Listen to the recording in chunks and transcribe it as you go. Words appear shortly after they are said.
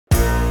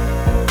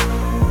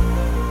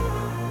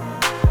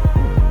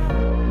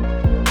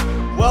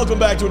Welcome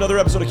back to another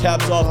episode of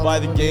Caps Off by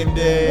the Game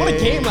Day. What a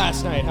game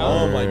last night, huh?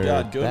 Oh my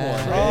God, good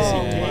one.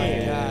 Crazy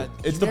game.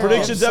 It's the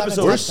predictions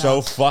episode. We're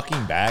so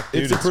fucking back,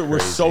 dude. We're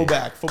so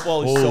back.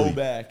 Football is so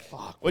back.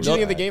 What'd you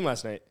think of the game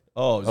last night?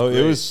 Oh,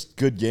 it was a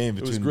good game.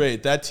 It was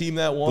great. That team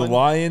that won. The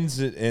Lions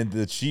and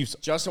the Chiefs.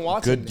 Justin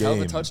Watson, good hell of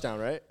a game. touchdown,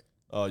 right?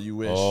 Oh, you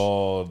wish.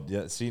 Oh,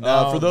 yeah. See,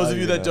 now for those of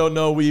you that don't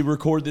know, we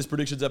record this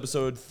predictions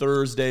episode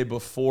Thursday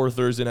before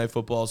Thursday Night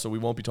Football, so we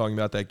won't be talking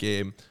about that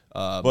game.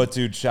 But,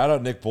 dude, shout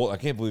out Nick Bolt. I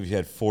can't believe he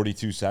had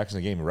 42 sacks in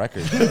a game.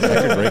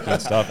 Record-breaking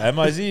stuff.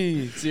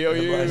 MIZ.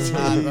 COU.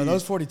 Bro,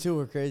 those 42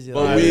 were crazy.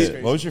 But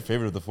What was your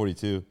favorite of the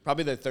 42?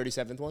 Probably the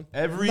 37th one.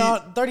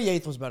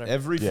 38th was better.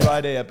 Every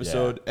Friday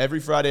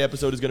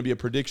episode is going to be a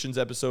predictions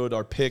episode.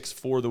 Our picks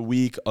for the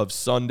week of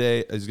Sunday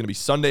is going to be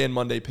Sunday and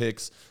Monday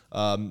picks.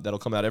 That'll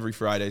come out every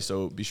Friday,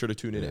 so be sure to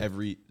tune in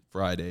every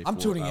Friday. I'm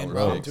tuning in,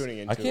 bro. I'm tuning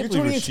in, I too. can't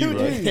You're believe tuning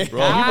in Rasheed too,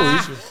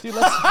 Rice. dude.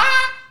 Bro,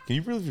 Can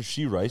you believe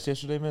Rasheed Rice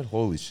yesterday, man?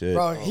 Holy shit.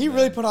 Bro, he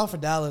really put on for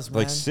Dallas, man.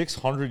 Like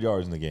 600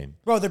 yards in the game.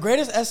 Bro, the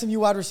greatest SMU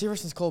wide receiver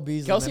since Cole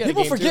Beasley. Kelsey man. had a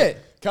People game, forget.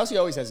 too. Kelsey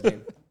always has a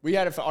game. We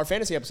had our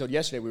fantasy episode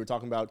yesterday. We were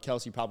talking about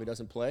Kelsey probably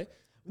doesn't play.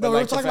 No, we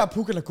were talking about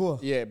Puka Nacua.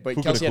 Yeah, but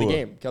Puka Kelsey had a Nacua.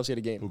 game. Kelsey had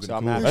a game. So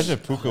I'm happy. Imagine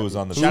if Puka was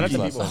on the Shout out Chiefs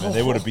to last people. time, man.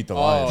 They would have beat the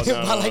Oh, Lions. no.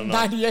 By like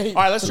 98.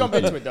 All right, let's jump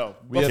into it, though.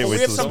 We have we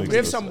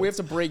to have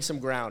to break some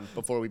ground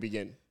before we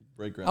begin.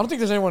 break I ground. don't think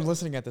there's anyone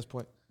listening at this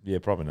point. Yeah,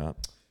 probably not.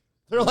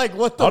 They're like,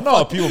 what the I don't know how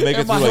fuck? people make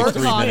it Am through I like hurt?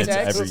 3 minutes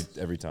Context.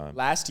 every time.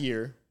 Last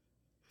year,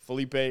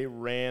 Felipe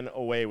ran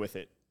away with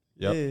it.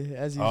 Yep. Yeah,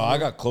 as Oh, I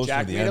got close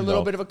Jack to the made end, a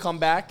little though. bit of a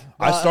comeback.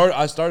 I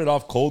started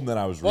off cold, and then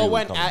I was really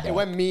coming back. It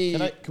went me.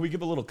 Can we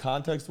give a little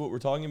context to what we're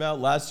talking about?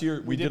 Last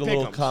year, we did did a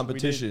little pick 'ems.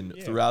 competition We did,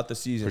 yeah. throughout the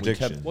season.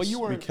 Predictions. Well, you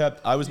were.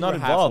 I was you not were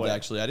involved, halfway.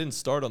 actually. I didn't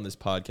start on this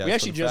podcast. We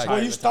actually for the just. fact Well,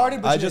 that you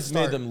started, but I you just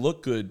didn't made start. them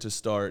look good to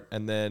start,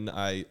 and then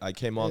I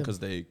came on because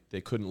they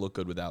couldn't look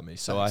good without me.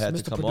 So I Thanks, had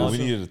Mr. to come Producer. on. We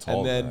needed a tall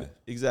and then guy.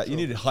 exactly, you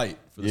needed height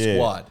for the Yeah.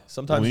 squad.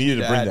 Sometimes we you needed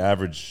need to bring that. the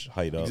average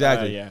height up.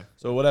 Exactly. Yeah.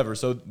 So whatever.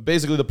 So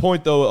basically, the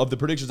point though of the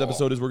predictions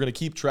episode is we're going to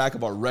keep track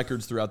of our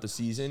records throughout the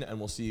season, and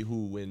we'll see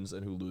who wins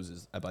and who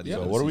loses by the end So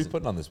of the what are we season.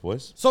 putting on this,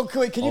 boys? So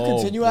can you Oh,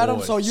 continue, Adam?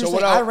 boy. So you So say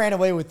what I else- ran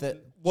away with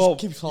it. Well,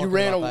 Just keep talking you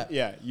ran. about that.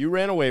 Yeah, you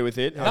ran away with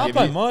it. Not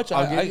by much.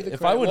 I'll give you the If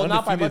credit. I went well,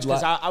 not by much undefeated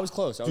because I was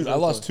close. Dude, I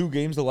lost 2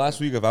 games the last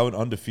week. If I went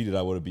undefeated,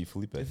 I would have beat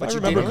Felipe. If I you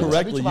remember didn't.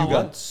 correctly, you About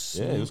got once.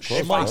 Yeah, it was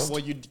close. Schmeiced.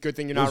 Well, good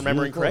thing you're It not was really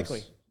remembering close.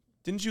 correctly.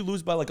 Didn't you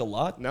lose by like a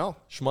lot? No.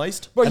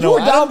 Schmeiced? Bro, I you know, were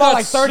down Adam by got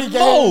like 30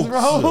 games, smoked.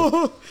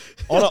 bro.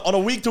 on a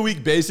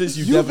week-to-week basis,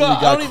 you You definitely got,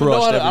 I got don't even know.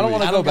 crushed I every don't want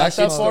week. to go Adam back got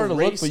that far to smoked.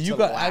 look, Race but you to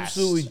got last.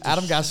 absolutely.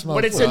 Adam got smoked.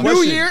 But it's Well, a new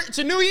question. year. It's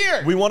a new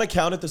year. We want to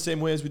count it the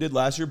same way as we did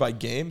last year by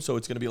game, so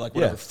it's going to be like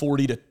whatever,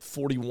 40 to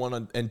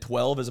 41 and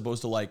 12 as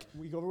opposed to like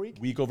Week over week.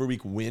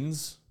 week-over-week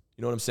wins.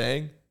 You know what I'm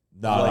saying?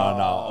 No.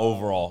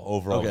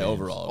 Overall. Okay, games.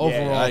 overall.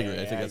 Overall. I agree.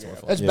 I think that's more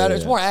fun. It's Yeah, better. yeah.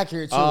 It's more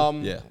accurate, too.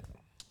 Yeah.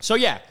 So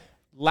yeah,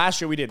 last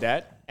year we did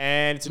that,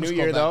 and it's a new Let's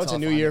year go back though. to It's a I'll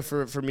new find year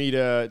it. for me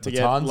to get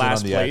Baton's in last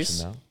on the place,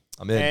 action now.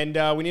 I'm in.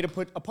 and we need to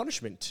put a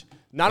punishment.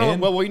 Not only,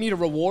 And- well, we need a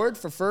reward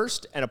for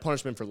first and a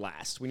punishment for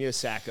last. We need a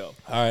sacco.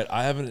 All right,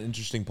 I have an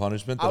interesting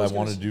punishment I that I was gonna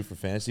wanted to do for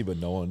fantasy, but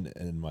no one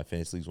in my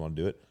fantasy leagues want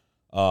to do it.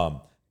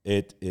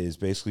 It is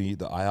basically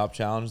the IHOP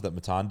challenge that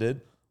Matan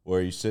did,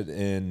 where you sit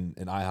in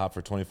an IHOP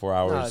for 24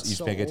 hours, it's each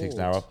so pancake takes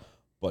an hour, old.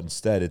 but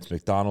instead it's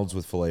McDonald's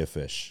with filet of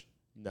fish.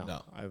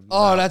 No.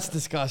 Oh, that's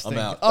disgusting. I'm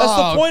out. That's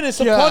Oh, the point. It's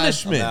a God.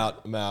 punishment.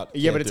 I'm out.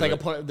 Yeah, Can't but it's do like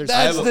it. a pun. There's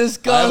That's I have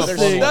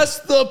disgusting. That's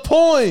the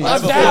point. I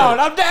have I'm a down.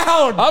 I'm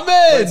down.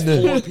 I'm it's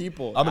in. 4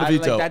 people. I'm going to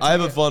veto. that's I have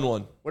a weird. fun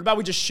one. What about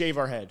we just shave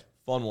our head?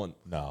 Fun one.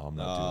 No, I'm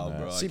not Oh, doing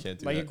that. bro. See, I can't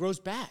do like that. it grows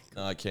back.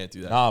 No, I can't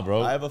do that. Nah,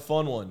 bro. I have a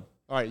fun one.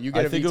 All right, you get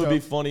I a think it veto. would be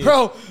funny.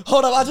 Bro,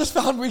 hold up. I just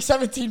found week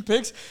 17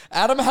 picks.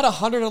 Adam had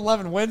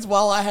 111 wins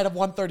while I had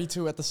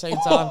 132 at the same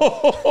time.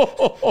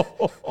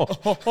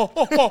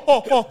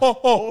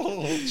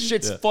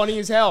 Shit's funny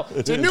as hell.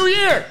 It's a new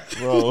year.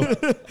 Bro.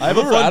 I have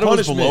a fun Adam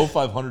was punishment. below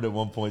 500 at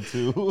one point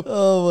too.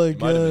 Oh, my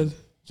Might have been. God.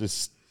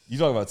 Just you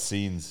talk about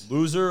scenes.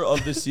 Loser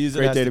of the season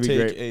Great has day to to be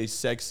take great. a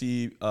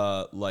sexy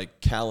like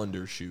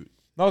calendar shoot.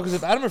 No, because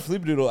if Adam or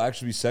Felipe do it, it'll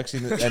actually be sexy,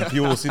 and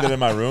people will see that in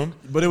my room.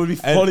 But it would be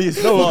And- funny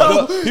as no,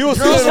 fuck. no, people will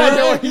see that in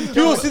my room.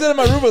 People will see that in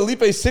my room. But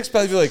Felipe's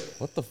 6-pack, be like,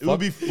 "What the fuck?" It would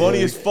be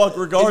funny as fuck It's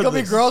regardless. going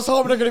to be girls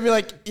home. They're going to be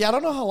like, yeah, I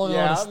don't know how long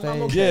Yeah, I want to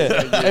I'm stay.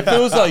 okay. Yeah, if it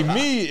was like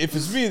me, if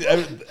it's me,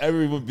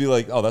 everyone would be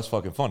like, "Oh, that's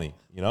fucking funny,"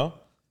 you know.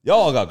 Y'all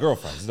all got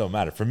girlfriends. It don't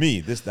matter. For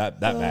me,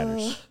 that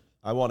matters.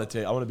 I want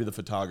to be the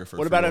photographer.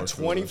 What for about a your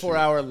photo shoot.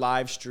 24-hour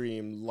live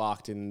stream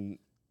locked in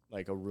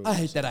like a room? I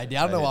hate that idea.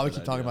 I don't know hate why we that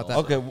keep talking idea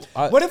about that.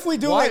 Okay, What if we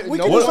do Why? like, we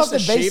No could one do wants to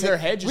something shave basic. their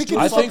head, just We do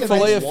could I do think something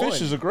fillet basic. of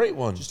fish is a great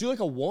one. Just do like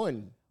a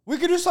 1. We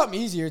could do something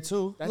easier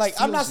too. That Like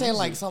I'm not feels saying easy.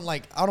 like something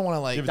like I don't want to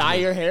like Dye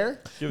your hair.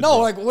 Give it no to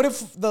me. like what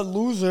if the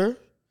loser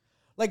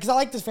like because I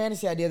like this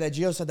fantasy idea that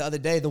Gio said the other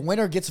day. The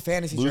winner gets a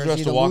fantasy Loser jersey. has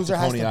to The walk loser to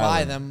has Coney to buy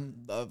Island.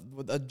 them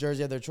with a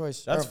jersey of their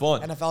choice. That's Or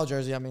fun. NFL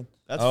jersey. I mean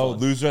That's Oh,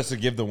 fun. loser has to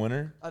give the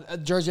winner. a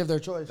jersey of their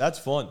choice. That's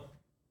fun.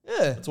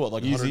 Yeah. That's what,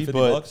 like Easy, 150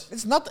 but- bucks?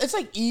 It's not. It's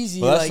like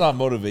easy. But that's like, not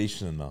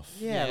motivation enough.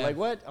 Yeah, Yeah. like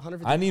what?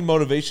 150. I need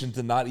motivation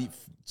to not eat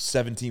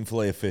 17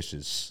 fillet of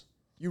fishes.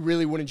 You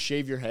really wouldn't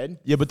shave your head?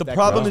 Yeah, but the That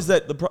problem gross. is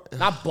that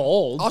Not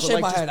bald. I'll but shave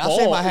like my just head. I'll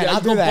shave my bald. head. Yeah,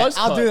 I'll go do that. buzz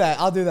I'll cut. do that.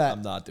 I'll do that.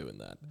 I'm not doing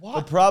that. What?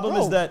 The problem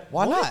Bro, is that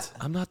why What? not?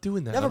 I'm not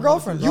doing that. You have a I'm not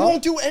girlfriend, doing You bro.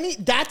 won't do any.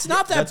 That's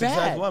not that That's bad.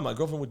 exactly why my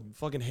girlfriend would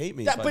fucking hate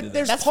me. if I But did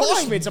there's that. That's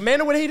punishments.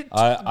 Amanda would hate it.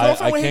 I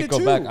Girlfriend would hate can't it go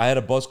too. back. I had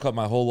a buzz cut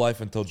my whole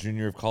life until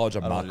junior of college.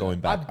 I'm not do going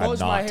that. back. I I'm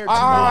buzzed not. my hair I'm too.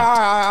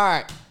 not. All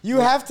right.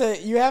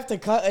 You have to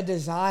cut a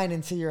design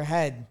into your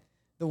head.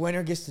 The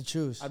winner gets to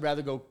choose. I'd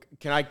rather go.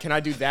 Can I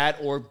do that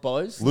or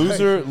buzz?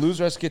 Loser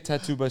has to get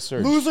tattooed by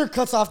Serge. Loser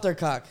cuts off their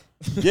cock.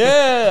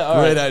 Yeah,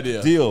 all Great right.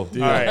 idea. Deal. All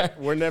right,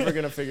 we're never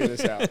gonna figure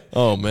this out.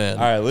 Oh man!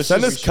 All right, let's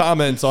send just- us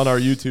comments on our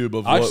YouTube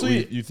of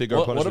Actually, what you think our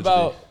what punishment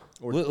about?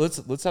 should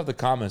be. Let's have the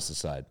comments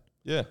decide.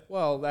 Yeah.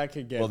 Well, that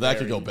could get. Well, that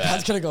could very- go bad.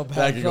 That's gonna go bad,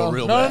 That could go bro.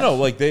 real No, bad. no.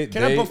 Like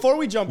Can I, before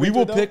we jump we into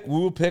will it, though, pick. We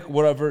will pick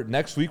whatever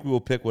next week. We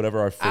will pick whatever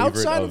our favorite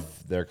Outside of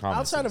of- their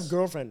comments. outside is. of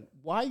girlfriend,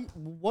 why?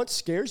 What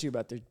scares you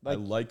about the? I Like,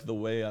 like the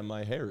way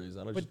my hair is.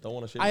 I just don't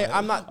want to shave my head.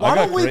 I'm not. Why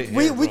got don't we great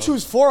hair, we bro.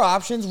 choose 4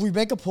 options? We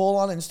make a poll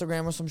on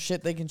Instagram or some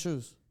shit they can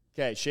choose.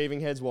 Okay,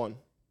 shaving heads one.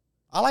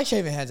 I like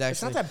shaving heads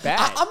actually. not that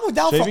bad. I'm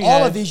down Shaving for all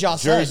head, of these y'all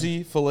said.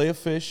 Jersey, fillet of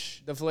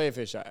fish. The fillet of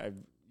fish.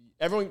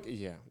 Everyone.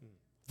 Yeah.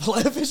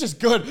 Filet of fish is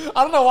good.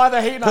 I don't know why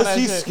they're hating on Because that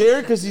he's shit.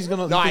 scared. Because he's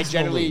gonna. No, he I thinks he's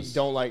gonna generally lose.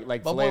 don't like My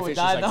fillet boy of would fish.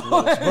 die Is like now.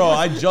 gross. Bro,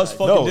 I just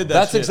fucking No, did that.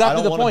 that's shit. exactly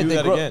I the don't wanna point. do They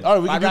that grow. again. All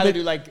right, we I'd can do rather Mc-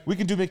 do like. we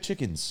can do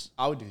McChickens.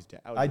 I would do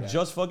that. I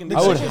just fucking did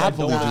I would that shit.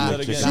 happily don't wanna do do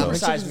that McChicken. again. No. Supersize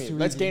McChicken's me. too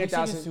Let's easy. gain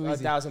McChicken's too easy.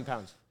 1,000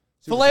 pounds.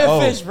 Filet of Oh.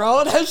 fish,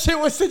 bro. That shit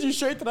would send you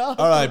straight to the house.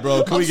 All right,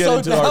 bro. Can we I'm get so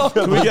into our? down.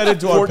 Can we get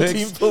into our 14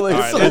 picks? fillets.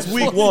 All right, So it's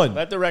week one.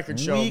 Let the record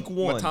show. Week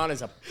one. Matan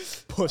is a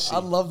pussy. I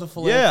love the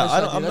filet Yeah, of fish.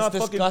 I don't, idea. I'm not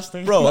That's fucking.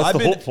 disgusting. Bro, That's I've the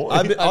been. whole point.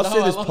 I've been. I'll I say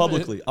know, this I love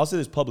publicly. it. I'll say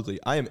this publicly.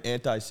 I am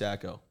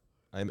anti-Sacco.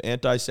 I am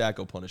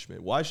anti-Sacco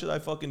punishment. Why should I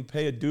fucking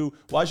pay a due?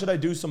 Why should I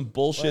do some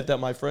bullshit that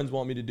my friends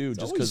want me to do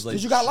just because?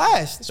 Because you got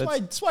last.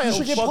 That's why You I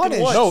should get fucking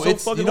punished. what? No, So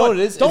it's fucking you know what? what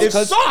it is. Don't It's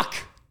because- suck.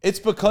 It's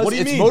because What do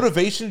you it's mean?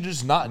 motivation to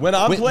just not. When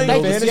I'm playing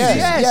no, fantasy,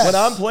 yes. when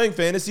I'm playing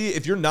fantasy,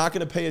 if you're not going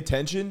to pay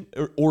attention,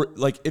 or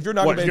like if you're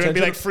not What, going to pay you're gonna be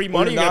attention, like free or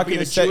money, you're you're not gonna be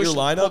going to the set your Jewish-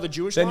 pull lineup, the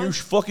Jewish then line? you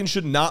fucking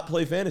should not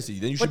play fantasy.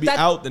 Then you should But be that-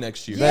 out the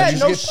next year. Yeah, you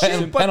no get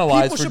shit. But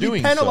penalized people for should be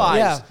doing so. penalized.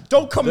 Yeah.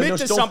 Don't Then commit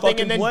just to don't something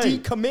fucking and then play.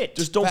 decommit.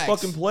 Just don't Facts.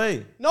 fucking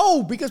play.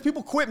 No, because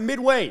people quit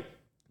midway.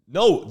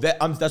 No, that's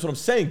what I'm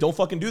saying. Don't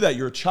fucking do that.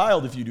 You're a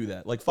child if you do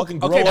that. Like fucking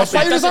grow Okay, up. but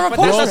that and- doesn't, but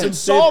grow that up doesn't and solve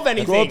sit- grow up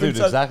anything. and Dude,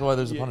 sit- exactly why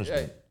there's a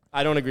punishment.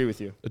 I don't agree with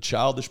you. A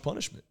childish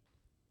punishment.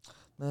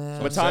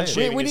 Matan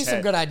shaving We his need some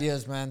head. good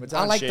ideas, man. Matan's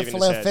I like the shaving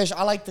filet his of head. fish.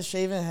 I like the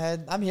shaven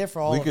head. I'm here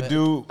for all We of could it.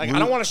 do. Like, I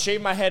don't want to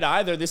shave my head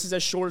either. This is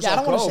as short as Yeah, I I'll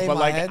don't wanna go. shave But my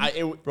like,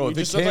 head. Bro, we if it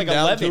just look came like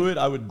down 11. to it,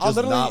 I would I'll just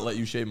literally- not let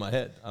you shave my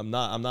head. I'm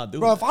not doing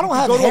Bro, it. if I don't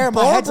have Go to a hair,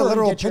 my head's a barber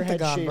and literal get your head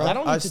pentagon, shaved. bro. I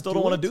don't I need to still do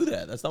don't want it. to do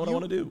that. That's not what I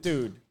want to do.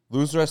 Dude,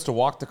 Loser has to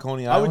walk to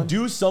Coney I Island. would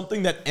do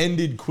something that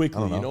ended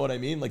quickly. You know what I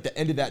mean? Like the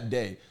end of that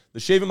day. The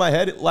shaving my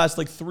head, it lasts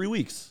like 3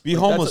 weeks. Be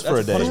Like, homeless for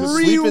a day. punishment.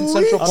 Sleep in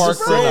Central I'm Park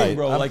just for a saying, night.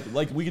 bro. I'm-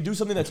 Like we could do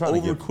something that's trying to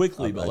over give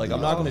quickly, up but like I'm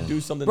ideas. not going to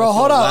do something. Bro, that's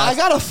hold gonna on. I last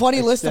got a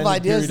funny list of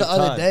extended ideas period the of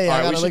other time. day. all I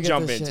right, gotta we look should at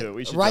jump this into shit. it.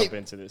 We should Right? jump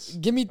into this.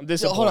 Give me. I'm Hold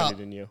disappointed on.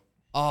 in you.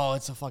 Oh,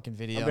 it's a fucking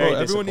video. very Bro,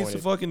 everyone needs to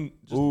disappointed. fucking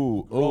just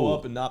Ooh, grow ooh.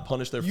 up and not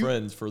punish their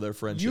friends for their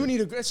friendship. You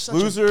need a that's such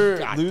Loser, A,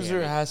 God damn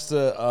loser it. has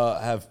to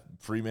have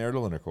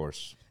premarital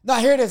intercourse. No,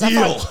 here it is. I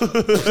deal. found-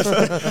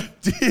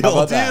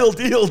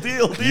 deal,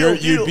 deal, deal.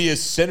 You'd be a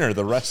sinner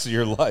the rest of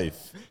your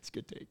life. It's a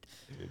good take.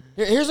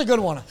 Here's a good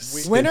one.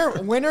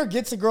 Winner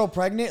gets a girl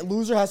pregnant.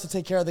 Loser has to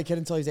take care of the kid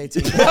until he's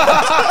 18.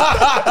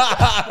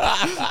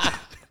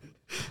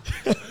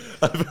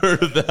 I've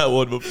heard of that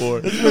one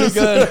before. Pretty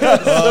good.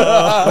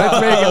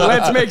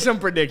 Let's make some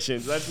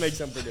predictions. We'll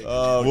figure it Bro,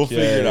 out. We'll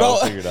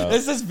figure it out.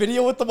 it's this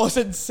video with the most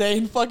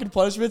insane fucking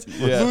punishments.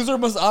 Yeah. Loser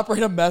must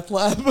operate a meth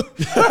lab.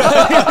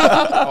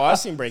 Oh, I've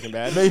seen Breaking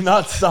Bad. May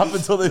not stop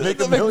until they make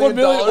They make $1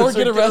 million or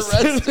get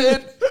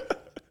arrested.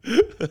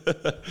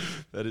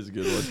 That is a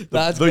good one.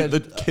 That's the, good. the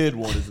kid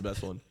one is the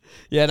best one.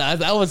 Yeah, that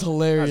was That's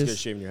hilarious. good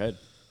shaving your head.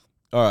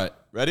 All right,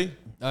 ready?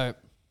 All right.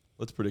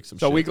 Let's predict some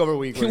So shit. week over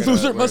week, we're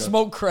Loser gonna, must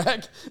smoke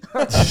crack.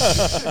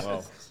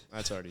 Well,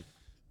 that's already.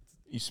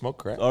 You smoke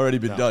crack? Already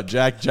been done.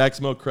 Jack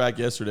smoked crack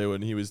yesterday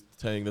when he was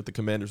saying that the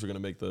Commanders were going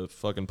to make the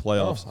fucking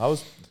playoffs. I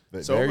was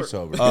very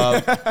sober. All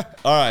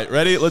right,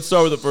 ready? Let's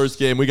start with the first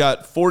game. We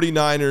got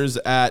 49ers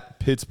at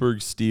Pittsburgh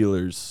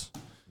Steelers.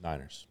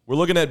 Niners. We're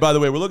looking at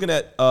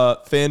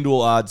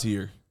FanDuel odds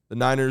here. The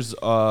Niners,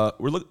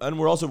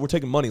 we're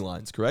taking money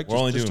lines, correct? We're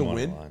only just doing to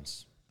money win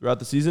lines. throughout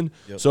the season.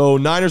 Yep. So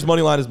Niners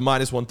money line is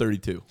minus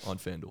 132 on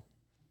FanDuel.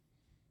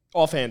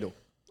 Off handle.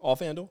 Off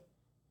handle.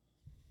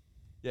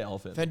 Yeah, all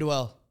FanDuel.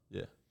 Fenduel.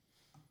 Yeah.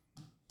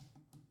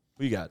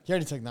 What you got? He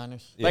already took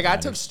Niners. Yeah, Like, I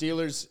Niners. took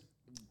Steelers.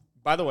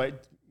 By the way,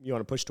 you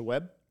want to push to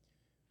web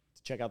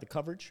to check out the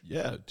coverage?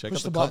 Yeah, check Push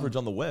out the the button. coverage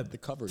on the web. The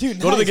coverage. Dude,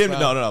 Go to the nice, game.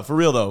 bro. No, for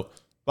real though.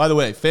 By the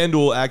way,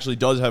 FanDuel actually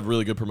does have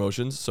really good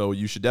promotions, so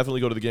you should definitely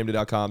go to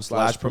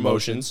thegameday.com/promotions.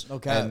 promotions. No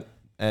cap.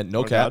 And no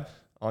On cap. God.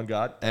 On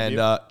God. you. And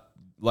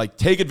like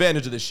take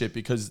advantage of this shit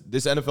because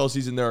this NFL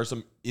season there are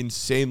some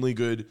insanely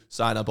good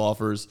sign up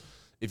offers.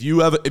 If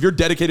you're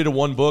dedicated to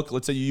one book,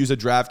 let's say you use a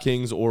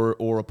DraftKings or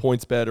a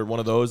PointsBet or one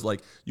of those,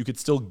 like you could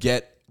still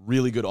get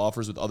really good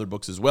offers with other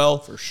books as well.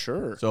 For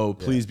sure. So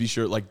please be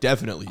sure, like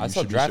definitely. I You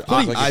saw should be sure.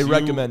 DraftKings. Like, I if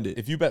recommend it.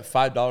 If you bet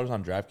 $5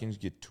 on DraftKings, you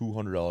get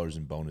 $200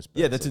 in bonus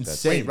bets. Yeah, that's Like,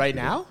 insane. Wait, right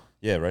now?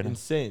 Yeah, right now.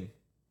 Insane.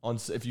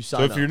 If you sign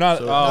So up. if you're not,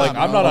 So, like,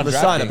 I'm not on the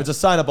sign up. DraftKings. It's a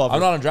sign up offer. I'm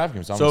not on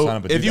DraftKings. So I'm gonna So sign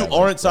up with if you guys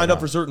aren't signed right up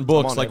for now. certain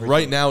books, on like everything.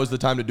 right now is the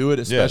time to do it,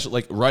 especially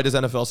like right as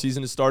NFL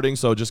season is starting.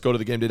 So just go to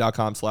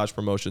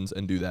thegameday.com/promotions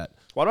and do that.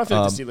 Why do I feel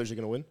like the Steelers are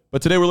going to win?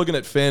 But today we're looking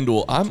at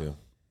FanDuel. too.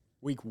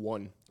 Week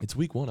 1. It's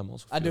week 1. I'm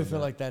also. I do feeling feel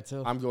that. like that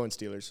too. I'm going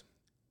Steelers.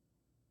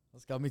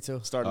 Let's go. Me too.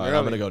 Starting All right, early.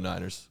 I'm gonna go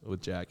Niners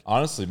with Jack.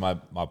 Honestly, my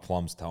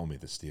plums tell me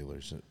the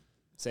Steelers.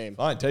 Same.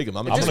 Fine, take him.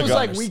 I'm If gonna this take was the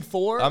like Niners. week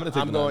 4, I'm gonna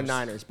take the going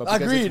Niners. Niners. But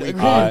because Agreed, it's week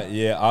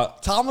agreed. 1,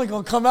 Tomlin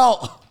gonna come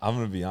out. I'm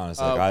gonna be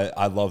honest. Like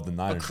I love the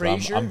Niners. But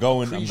Frazier? I'm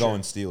going Frazier.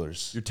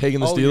 Steelers. You're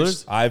taking the Oh, you're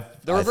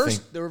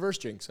Steelers. the reverse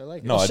jinx. I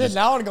like it. No, I Shit, just,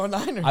 now I'm gonna go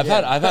Niners. I've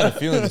had a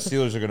feeling the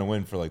Steelers are gonna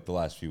win for like the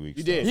last few weeks.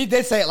 You did. He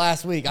did say it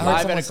last week. I heard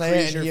Live someone at a say it,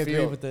 and Frazier he agreed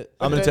field. with it.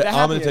 I'm gonna The take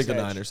happiness the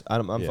hedge. Niners.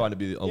 I'm Yeah. fine to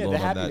be alone Yeah, the on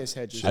that. happiness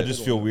hedge. is I a just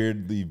good feel one.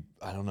 weirdly.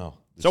 I don't know.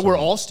 So we're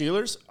all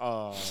Steelers?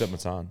 except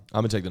Matan. I'm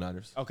gonna take the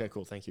Niners Okay,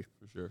 cool. Thank you.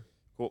 for sure.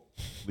 Cool.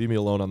 Leave me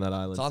alone on that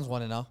island. Son's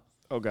 1-0.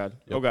 Oh, God.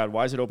 Yep. Oh, God.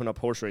 Why does it open up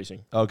horse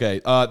racing? Okay,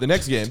 the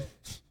next game.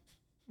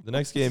 The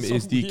next game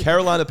is the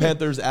Carolina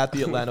Panthers at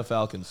the Atlanta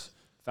Falcons.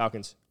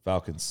 Falcons.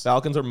 Falcons.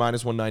 Falcons are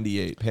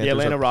 -198. Panthers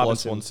Atlanta are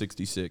Robinson.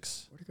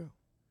 +166. Where'd it go?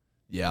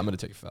 Yeah, I'm gonna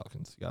take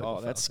Falcons. Gotta Oh,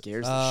 go that Falcons.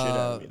 scares the shit out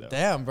of me, though.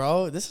 Damn,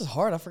 bro. This is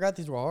hard. I forgot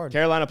these were hard.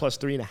 Carolina plus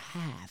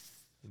 3.5.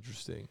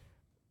 Interesting.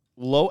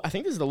 I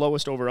think this is the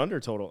lowest over-under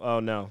total. Oh,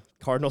 no.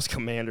 Cardinals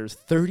Commanders,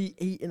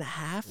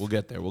 38.5. We'll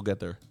get there.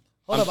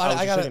 Hold up.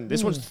 I got it.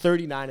 This one's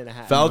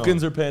 39.5.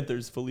 Falcons or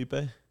Panthers, Felipe?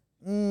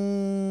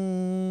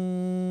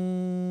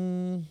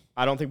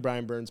 I don't think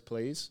Brian Burns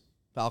plays.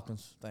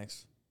 Falcons.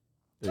 Thanks.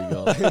 There you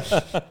go.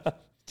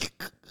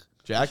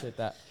 Jack? Appreciate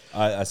that.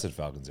 I said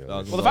Falcons earlier.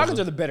 Falcons. Well, the Falcons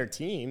are the better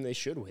team. They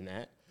should win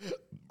that.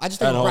 I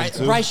just At think home,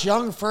 too. Bryce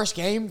Young, first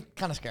game,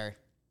 kind of scary.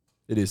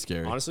 It is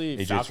scary. Honestly,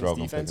 AJ Falcons Stroud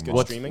gonna defense, pick good him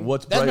up. streaming.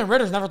 What's Desmond Bryce,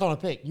 Ritter's never thrown a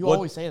pick. You What-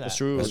 always say that. That's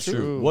true. That's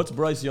true. What's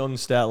Bryce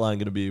Young's stat line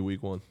going to be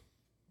week 1?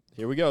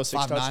 Here we go.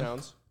 6 5'9".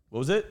 touchdowns. What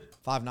was it?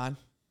 5'9".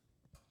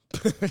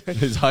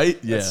 His height?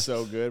 Yeah. That's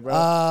so good,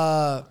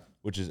 bro.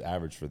 Which is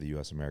average for the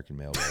U.S. American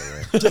male, by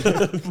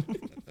the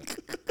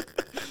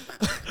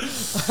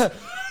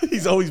way.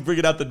 He's always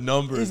bringing out the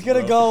numbers. He's gonna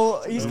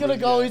bro.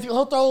 go.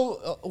 He'll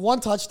throw 1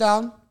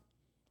 touchdown,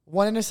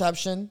 1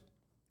 interception,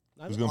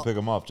 Who's going to pick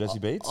him off? Jesse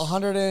Bates?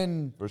 100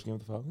 and First game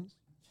with the Falcons?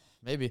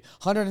 maybe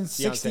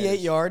 168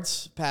 Sanders.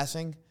 yards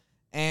passing,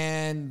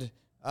 and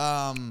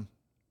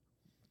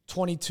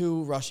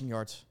 22 rushing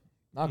yards.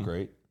 Not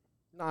great.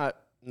 Not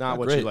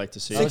what great. you'd like to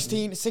see.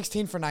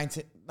 16 for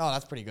 19. No,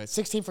 that's pretty good.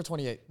 16 for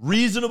 28.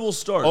 Reasonable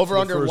start. Over for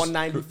the under first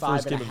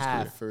 195 game and a of his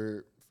half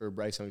career. for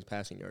Bryce Young's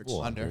passing yards.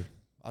 Cool. Under.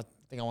 I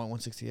think I went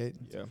 168.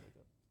 Yeah.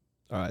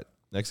 All right.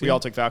 Next We game. all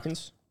took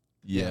Falcons?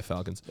 Yeah,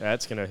 Falcons.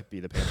 That's going to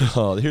be the Panthers.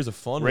 Oh, here's a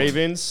fun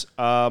Ravens.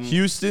 one.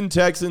 Houston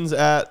Texans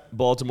at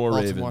Baltimore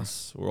Baltimore.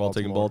 Ravens. We're all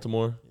taking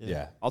Baltimore.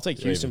 Yeah. I'll take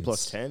Houston Ravens.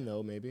 plus 10,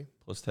 though, maybe.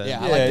 Plus 10. Yeah,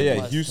 I Yeah, like the yeah.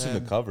 plus Houston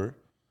 10. to cover.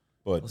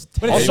 But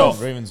Also,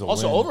 Ravens will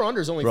also win.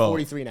 over-under is only Bro,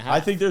 43 and a half. I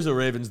think there's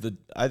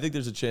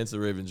a chance the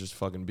Ravens just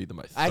fucking beat them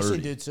by 30. I actually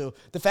do too.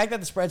 The fact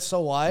that the spread's so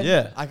wide,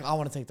 Yeah. I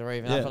want to take the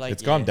Ravens. I Yeah. feel like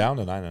It's gone down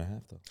to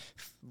 9.5, though.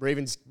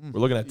 Ravens. We're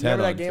looking at 10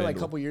 Remember on that game like a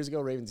FanDuel. couple years ago?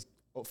 Ravens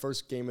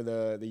first game of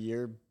the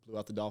year blew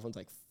out the Dolphins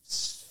like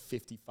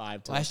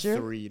 55 to Last year?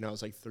 3. No, it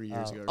was like 3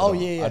 years ago. Oh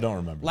yeah. I don't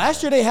remember.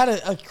 Last year they had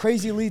a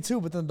crazy lead too,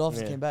 but then the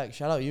Dolphins Yeah. came back.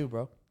 Shout out you,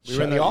 bro. We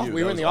were in the Shout out off. you.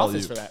 We That were in was the all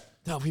office you. for that.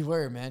 No, we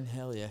were, man.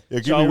 Hell yeah.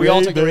 So we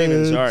all took the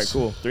Ravens. All right,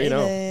 cool.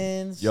 3-0.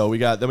 Ravens. Yo, we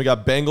got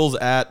Bengals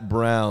at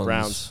Browns.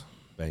 Browns.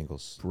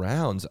 Bengals.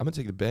 Browns. I'm gonna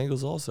take the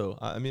Bengals also.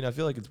 I mean, I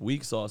feel like it's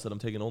weak sauce that I'm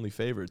taking only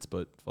favorites,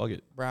 but fuck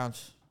it.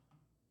 Browns.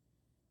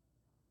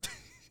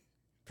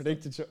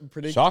 Predict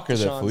Shocker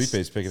that Deshaun's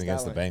Felipe's picking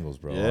against the stat line.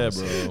 Bengals, bro. Yeah,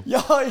 honestly. bro.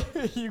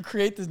 Yo, you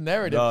create this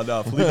narrative.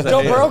 No, Felipe's a Joe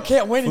hater. Burrow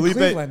can't win in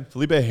Cleveland.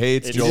 Felipe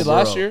hates He Joe He did Burrow.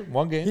 last year,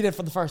 one game. He did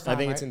for the first time. I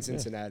think right? it's in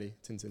Cincinnati.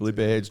 It's in Felipe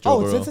Cincinnati. hates Joe Oh,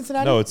 Burrow. it's in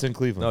Cincinnati. No, it's in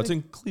Cleveland. No, it's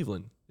in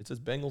Cleveland. It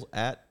says Bengals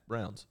at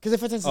Browns. Because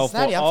if it's in Oh,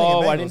 Cincinnati, I'm thinking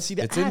Bengals. I didn't see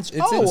the It's in- ads.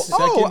 it's in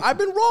second- I've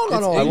been wrong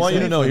on all I in want you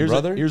to know. Cleveland,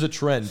 brother. Here's a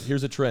trend.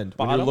 Here's a trend.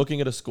 When you're Bottom?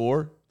 looking at a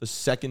score, the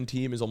second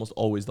team is almost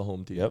always the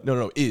home team. Yep.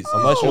 No, is.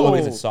 Unless you're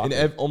looking at in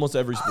soccer. almost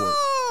every sport.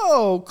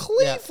 Oh,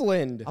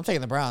 Cleveland. I'm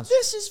taking the Browns.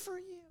 This is for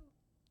you.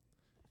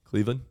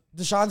 Cleveland.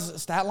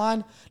 Deshaun's stat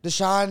line.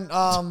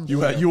 Deshaun,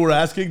 You were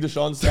asking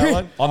Deshaun's stat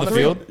line On the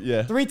field?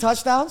 Yeah. 3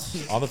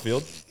 touchdowns. On the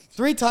field?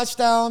 3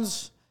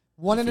 touchdowns.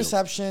 1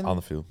 interception. On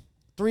the field.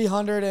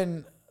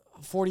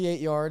 348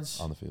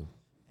 yards. On the field.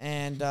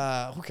 And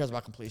who cares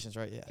about completions,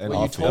 right? Yeah. And Well,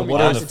 you off- told and me what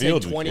not are to the take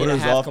field? 20 What and a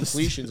is half off the-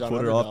 completions on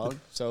what are off the- underdog.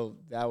 So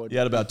that would. He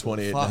had about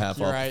 28 and a Fuck, half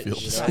you're off right. the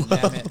field. You're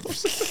right, damn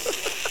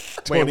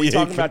it. Wait, are we 28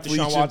 talking about Deshaun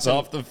completions Watson?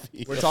 off the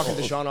field. We're talking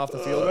Deshaun off the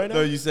field right now?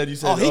 No, you said, Oh, he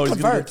he's going to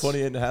do converts.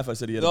 28 and a half. I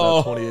said he had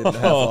about 28 and a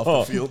half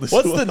off the field.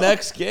 What's the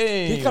next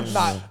game? He comes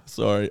not.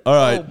 Sorry. All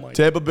right. Oh my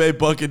Tampa Bay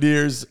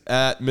Buccaneers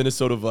at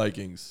Minnesota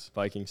Vikings.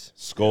 Vikings.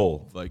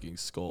 Skull.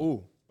 Vikings skull.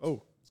 Ooh.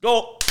 Oh.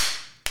 Skull.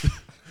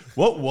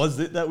 What was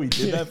it that we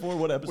did that for?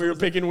 What episode? We were was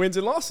it? picking wins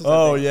and losses.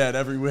 Oh, yeah, and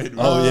every win.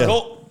 Oh, yeah.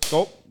 Skull.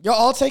 Skull. Y'all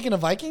all taking the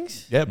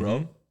Vikings? Yeah,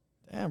 bro.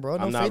 Damn, bro.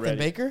 No I'm not faith in ready.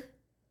 Baker?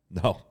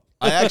 No.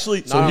 I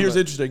actually, so Not here's on the-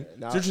 interesting. It's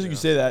not- interesting no. you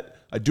say that.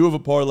 I do have a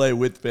parlay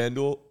with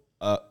FanDuel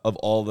of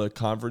all the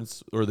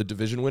conference or the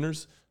division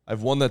winners. I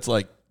have one that's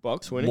like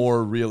Bucks winning.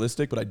 more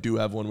realistic, but I do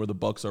have one where the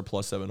Bucks are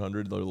plus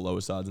 700. They're the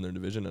lowest odds in their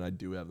division, and I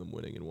do have them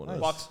winning in one of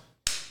those. Bucks.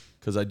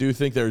 Because I do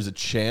think there's a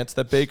chance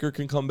that Baker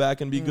can come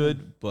back and be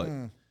good, but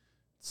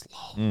it's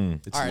low.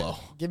 It's All right. low.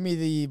 Give me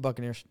the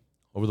Buccaneers.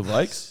 Over the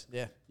Vikes?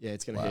 Yeah. Yeah,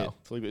 it's going to Wow. hit.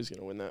 Felipe's going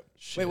to win that.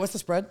 Wait, what's the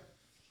spread?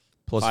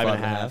 Plus 5.5.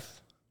 5.5. Bucks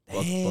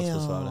plus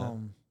 5.5.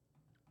 Damn.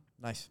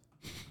 Nice.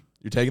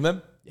 You're taking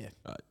them? Yeah.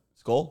 All right.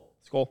 Skull?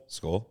 Skull.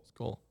 Skull.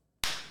 Skull.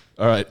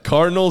 All right.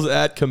 Cardinals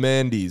at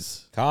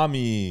Commandees.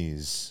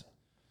 Commies.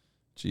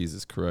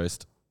 Jesus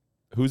Christ.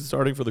 Who's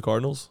starting for the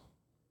Cardinals?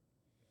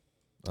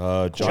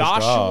 Joshua Joshua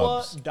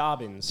Dobbs.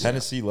 Dobbins.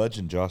 Tennessee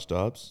legend Josh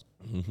Dobbs.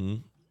 Mm-hmm.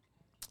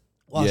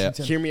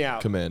 Washington. Hear me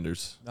out.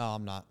 Commanders. No,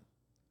 I'm not.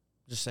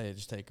 Just say it.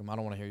 Just take them. I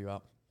don't want to hear you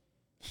out.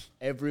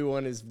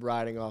 Everyone is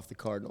riding off the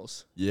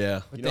Cardinals.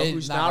 Yeah. You know they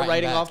who's not not riding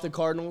riding back. off the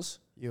Cardinals?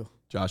 You.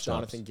 Josh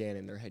Jonathan Dobbs.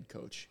 Gannon, their head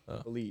coach,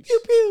 believes. Pew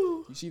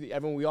pew. You see,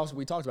 everyone.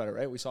 We talked about it,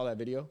 right? We saw that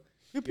video. Pew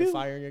You have pew.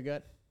 fire in your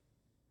gut.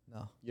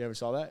 No. You ever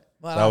saw that?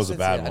 Well, That I was a did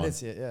bad see it. one. I did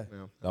see it, yeah.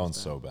 No. That one's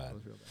so bad.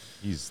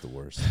 He's the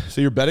worst.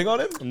 So you're betting on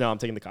him? No, I'm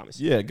taking the commies.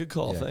 Yeah, good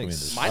call. Yeah,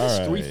 Thanks. Commanders. Minus All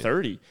right.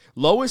 330.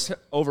 Lowest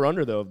over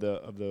under though of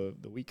the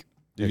week.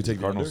 You can take the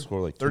the Cardinals under?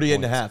 score like 38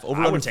 and a half. Over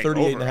I under would take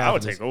 38 over. and a half. I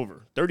would in this- take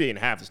over. 38 and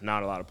a half is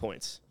not a lot of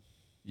points.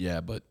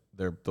 Yeah, but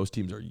those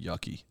teams are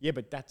yucky. Yeah,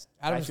 but that's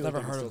Adam's I feel never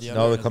like they can heard of still the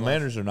No, under the in his life.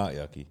 Commanders are not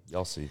yucky.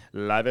 Y'all see.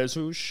 Life is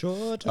too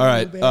short. All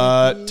right.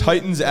 baby.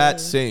 Titans at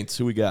Saints.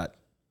 Who we got?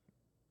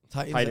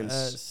 Titans.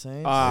 Titans.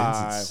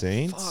 Saints.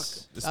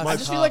 Saints? This That's I might,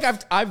 just feel like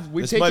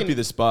we've this taken. might be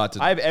the spot.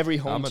 I have every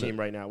home I'm gonna- team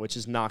right now, which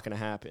is not going to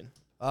happen.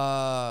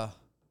 Uh,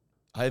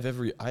 I have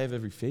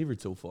every favorite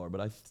so far,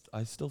 but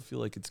I still feel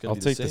like it's gonna I'll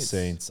be take the Saints. the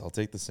Saints. I'll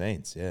take the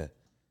Saints, yeah.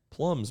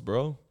 Plums,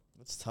 bro.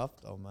 it's tough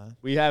though, man.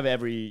 We have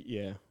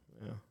every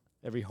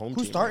every home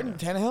Who's team. starting?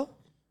 Right now. Tannehill?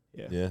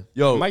 Yeah.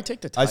 Yo, I might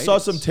take the I Titans. saw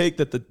some take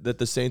that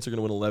the Saints are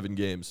gonna win 11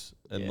 games,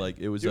 and Yeah. like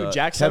it was Dude,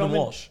 Jack Kevin Settleman.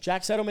 Walsh.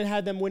 Jack Settleman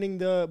had them being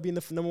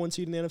the number one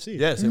seed in the NFC.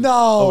 Yes. No.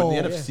 Oh,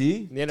 in the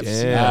NFC. In the NFC.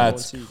 Damn.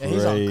 That's Damn. Yeah,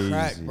 he's on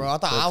crack, Crazy. bro. I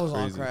thought I That's was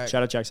on crazy. crack.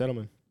 Shout out Jack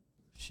Settleman.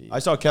 Shit. I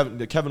saw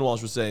Kevin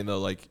Walsh was saying though,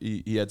 like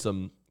he had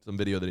some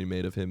video that he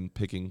made of him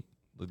picking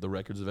the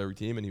records of every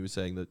team, and he was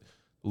saying that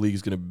the league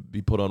is going to be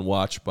put on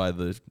watch by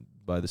the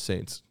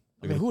Saints.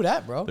 I mean, who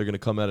that, bro? They're going to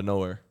come out of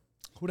nowhere.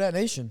 Who that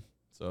nation?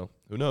 So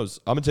who knows?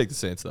 I'm going to take the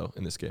Saints though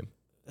in this game.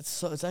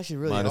 It's actually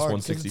really Minus hard.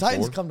 'cause the 164.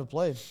 Titans come to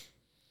play.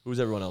 Who's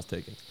everyone else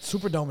taking?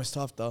 Superdome is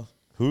tough though.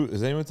 Who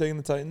is anyone taking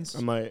the Titans?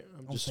 I'm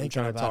thinking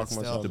trying to about talk it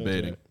still. myself into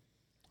Debating. it.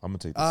 I'm gonna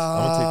take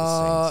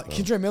the Saints.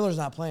 though. Kendra Miller's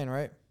not playing,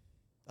 right?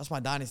 That's my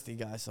dynasty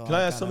guy. So Can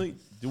I ask something?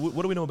 What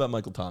do we know about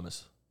Michael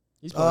Thomas?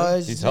 He's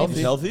playing. He's healthy.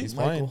 He's healthy? He's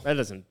Michael. fine. That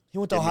doesn't. He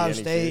went to give me Ohio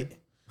any State.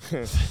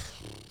 fear.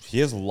 He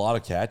has a lot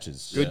of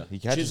catches. Good He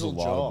catches a Chiseled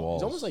lot jaw. of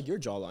balls. He's almost like your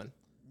jawline.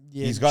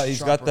 Yeah, he's got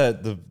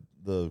sharper.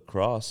 the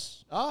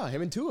cross.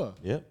 Him and Tua.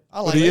 Yep. I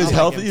But like he it. is I like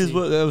healthy. MT.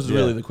 That was Yeah.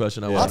 really the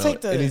question I Yeah. want. I'll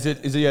take the- And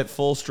is he at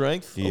full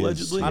strength He is.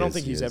 allegedly? I don't Yes,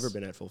 think he he's is. ever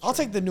been at full. I'll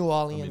strength. take the New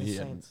I Orleans mean,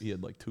 Saints. he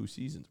had like 2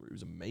 seasons where he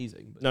was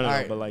amazing. But No, All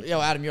right, but like yo,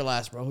 Adam, you're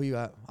last, bro. Who you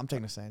got? I'm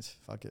taking the Saints.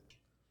 Fuck it.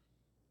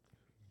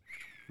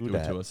 Who do it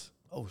dat? to us.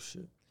 Oh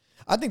shit.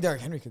 I think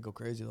Derrick Henry could go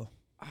crazy though.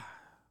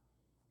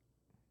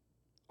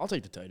 I'll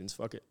take the Titans.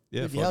 Fuck it.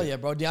 Yeah, Dude, fuck hell it. yeah,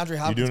 bro. DeAndre doing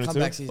Hopkins it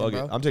comeback too? season, Fuck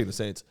bro. it. I'm taking the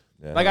Saints.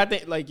 Yeah. Like I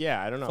think, like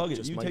yeah, I don't know. Fuck it.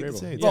 Just You Mike take the Vrabel.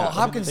 Saints. Bro, Yeah,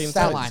 Hopkins I'm taking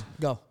stat the line. Titans.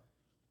 Go.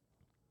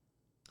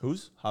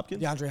 Who's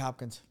Hopkins? DeAndre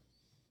Hopkins.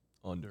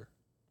 Under.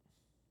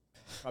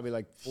 Probably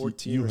like You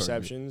 14 heard me.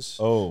 receptions.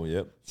 Oh,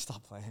 yep.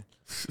 Stop playing.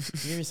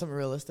 Give me something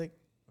realistic.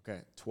 Okay,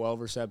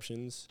 12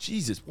 receptions.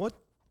 Jesus, what?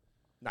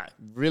 Nah,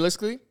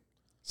 realistically,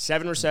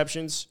 7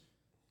 receptions,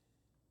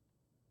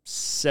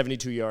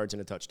 72 yards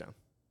and a touchdown.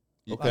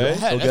 Okay. Hey,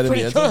 Still that's get in the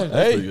pretty end zone? good.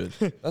 That's Hey. pretty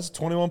good. That's a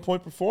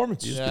 21-point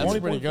performance. Yeah, that's 20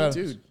 pretty point good.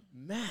 Dude,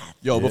 math.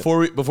 Yo, Yeah.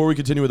 before we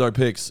continue with our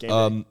picks, Game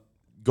day.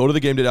 go to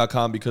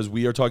thegameday.com because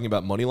we are talking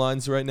about money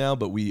lines right now,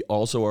 but we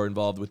also are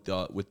involved with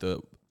the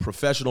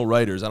professional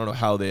writers. I don't know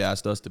how they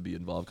asked us to be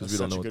involved because we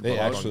don't know what They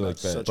the actually like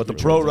that. But the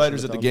good pro job.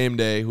 writers at the game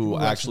day who Who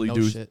actually actually know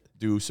do shit.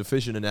 do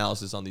sufficient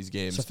analysis on these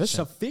games.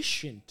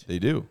 Sufficient. They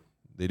do.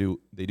 They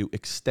do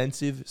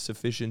extensive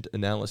sufficient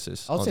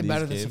analysis. I would on say these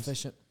better than games.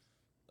 sufficient.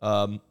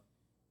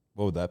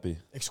 What would that be?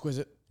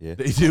 Exquisite. Yeah.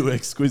 They do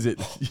exquisite.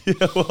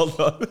 Yeah, well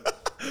done.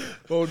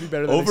 What would be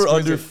better than Over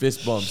under exquisite?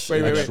 fist bumps.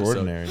 Wait, wait, wait.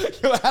 Extraordinary.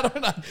 I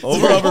don't know.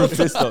 Over under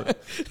fist bumps.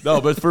 No,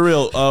 but for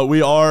real,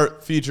 we are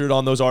featured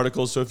on those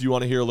articles. So if you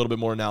want to hear a little bit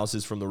more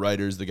analysis from the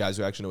writers, the guys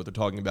who actually know what they're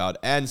talking about,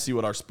 and see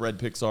what our spread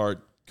picks are,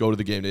 go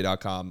to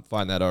thegameday.com,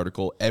 find that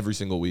article every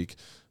single week.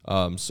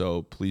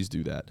 So please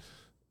do that.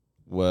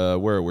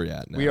 Where are we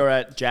at now? We are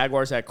at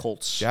Jaguars at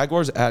Colts.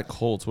 Jaguars at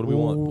Colts. What do we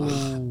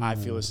want? I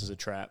feel this is a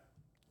trap.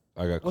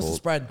 I got What's the Colts.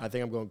 spread? I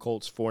think I'm going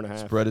Colts 4.5.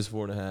 Spread is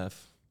 4.5.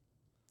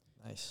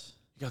 Nice.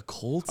 You got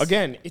Colts?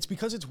 Again, it's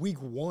because it's week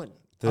 1.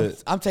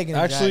 I'm taking the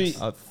Actually,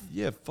 Jags.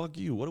 Yeah, fuck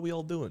you. What are we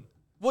all doing?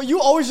 Well,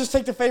 you always just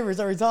take the favorites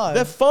every time.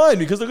 That's fine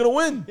because they're going to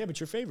win. Yeah, but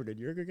you're favored.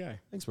 You're a good guy.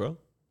 Thanks, bro.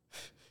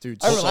 Dude,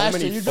 I remember last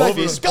year, you guys,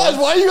 fist guys,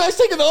 bumps. why are you guys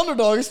taking the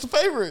underdog? It's the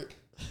favorite.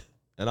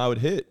 And I would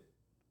hit.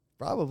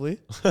 Probably.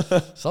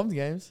 Some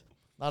games.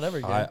 Not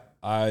every game.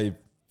 I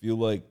feel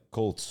like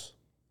Colts.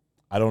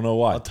 I don't know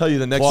why. I'll tell you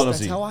the next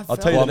Clumsy. That's how I I'll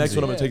felt. tell you the next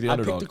one. I'm Clumsy. going to take the I picked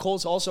underdog. the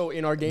Colts also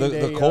in our game The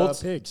day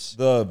Colts, picks.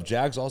 the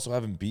Jags also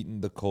haven't beaten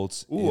the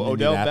Colts in Odell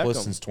Indianapolis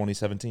Beckham. since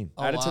 2017.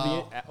 Oh, Added wow. to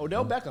the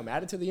Odell Beckham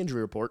added to the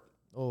injury report.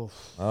 Oh,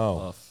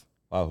 Oh,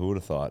 wow, who would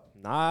have thought?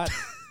 Not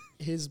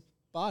his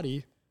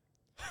body.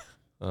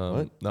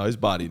 No, his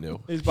body knew.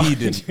 His He body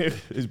didn't. knew.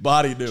 His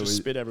body knew. Just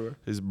spit everywhere.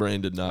 His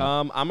brain did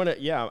not. I'm gonna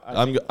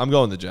I'm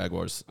going the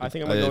Jaguars. I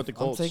think I'm gonna go with the I'm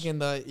Colts. taking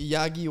the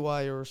Yagi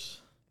Wires.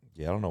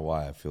 Yeah, I don't know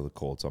why I feel the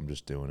Colts. I'm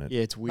just doing it.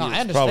 Yeah, it's No, weird. I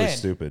understand. Probably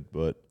stupid,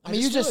 but I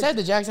mean, you just said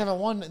the Jags haven't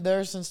won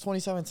there since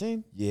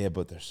 2017. yeah,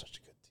 but they're such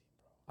a good team.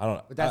 I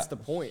don't. But that's the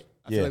point.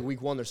 I yeah. feel like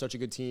week 1 they're such a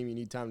good team. You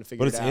need time to figure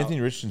But it it's out. Anthony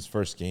Richardson's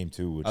first game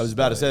too. Which I was is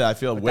about to why- say that I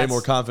feel But way that's-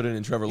 more confident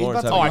in Trevor He's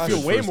Lawrence about to- having Oh, I his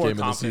feel way first more game of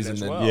the confident season as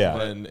than, well. Yeah.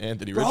 than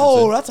Anthony Bro,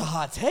 Richardson. that's a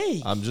hot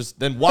take.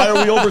 Then why are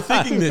we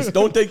overthinking this?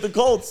 Don't take the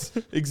Colts.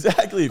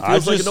 Exactly. It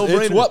feels like a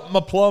no-brainer. It's what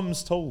my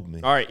plums told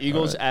me. All right,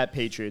 Eagles at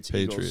Patriots.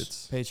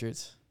 Patriots.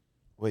 Patriots.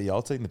 Wait,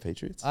 y'all taking the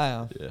Patriots? I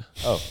am. Yeah.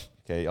 Oh,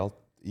 okay. Y'all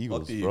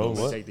Eagles, the bro. Eagles.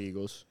 I'm What? gonna take the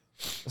Eagles.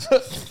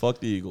 Fuck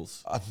the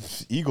Eagles. Yo,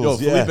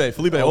 Eagles. Yeah.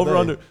 Felipe, All over day.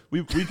 under.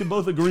 We can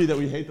both agree that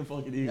we hate the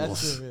fucking Eagles.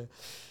 That's true.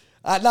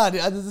 Yeah. No, dude,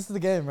 this is the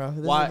game, bro.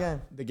 This Why? is the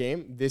game. The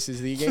game? This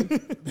is the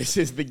game? This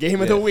is the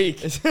game of the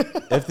week. If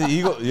the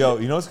Eagles, you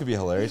know what's gonna be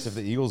hilarious? If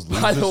the Eagles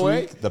lose By the this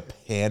way- week, the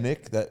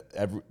panic that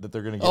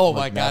they're gonna get. Oh from,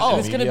 my like, God. national And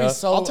it's going to media. be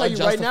so I'll tell you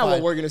right now unjustified.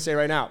 what we're going to say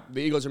right now. The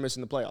Eagles are missing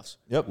the playoffs.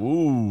 Yep.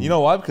 Ooh. You know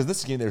why? Because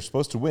this game they're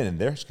supposed to win, and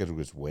their schedule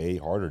is way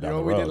harder You down know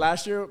the what we road. did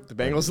last year? The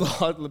Bengals lost.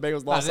 The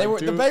Bengals Nah, lost they like were,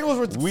 two. the Bengals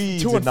were We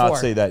 2 did and not 4.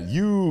 say that.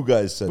 You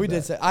guys said We that.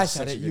 did say. I Such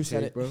said a it. good You said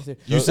take, it. bro.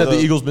 You said the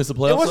Eagles missed the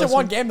playoffs. It wasn't last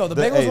one week? game though. The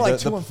Bengals were like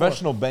 2 and 4.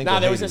 professional bank. Nah,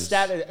 of there was a haters. stat.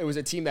 It was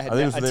a team that had I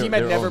think it was a team had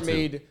they were never 0-2.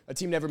 made a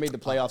team never made the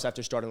playoffs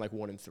after starting like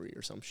 1-3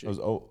 or some shit. It was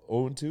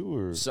 0-2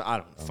 or So I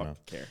don't fucking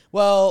care.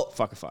 Well,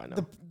 Fuck if I know.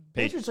 the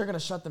Patriots are going to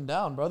shut them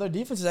down, bro. Their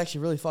defense is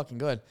actually really fucking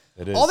good.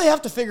 It is. All they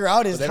have to figure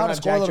out is But they how don't to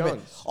have score a Jack little bit.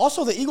 Jones.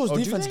 Also, the Eagles' Oh,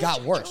 do defense they got have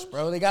Jack worse, Jones?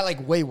 bro. They got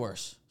like way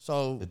worse.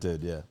 So It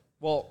did, yeah.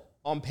 Well,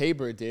 on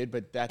paper it did,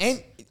 but that's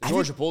And- the have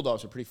Georgia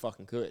Bulldogs are pretty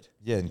fucking good.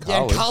 Yeah, in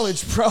yeah, in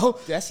college. college, bro.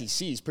 The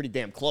SEC is pretty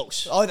damn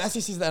close. Oh, the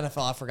SEC's the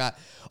NFL. I forgot.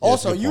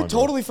 Also, that's a good you point, bro.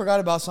 totally forgot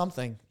about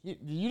something. You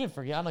didn't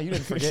forget. I know you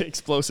didn't forget.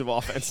 Explosive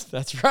offense.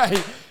 That's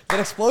right. That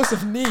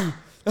explosive knee.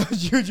 That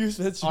was Juju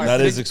Smith. All right, That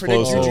is Predict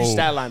explosive. Juju's Oh.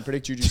 stat line.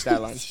 Predict Juju's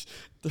stat line.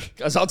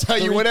 Because I'll tell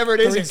you, Three- whatever it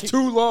is, three- it's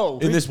too low.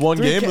 In this one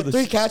game? Or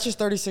Three catches,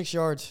 36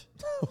 yards.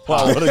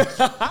 Wow, what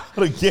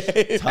a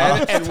game.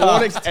 and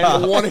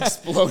one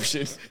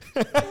explosion.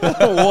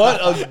 What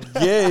a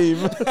game.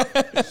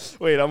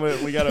 Wait,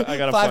 I gotta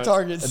 5 find.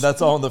 targets. And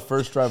that's all in the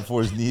first drive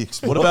before his knee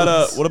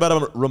explodes. What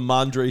about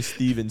Ramondre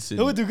Stevenson?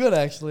 He would do good,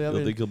 actually. I You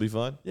mean, think he'll be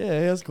fine?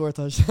 yeah, he'll score a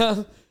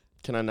touchdown.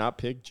 Can I not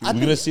pick We're Juju?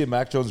 going to see a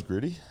Mac Jones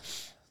gritty?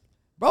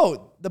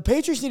 Bro, the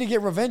Patriots need to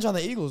get revenge on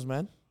the Eagles,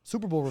 man.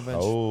 Super Bowl revenge.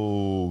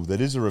 Oh, that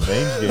is a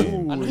revenge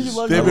game. I know you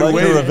love They've I been like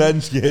waiting. a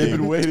revenge They've been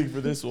game. waiting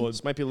for this one.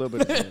 This might be a little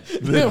bit.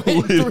 Of Been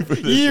waiting for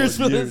years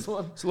for Years. this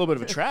one. it's a little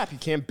bit of a trap. You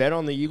can't bet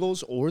on the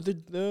Eagles or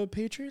the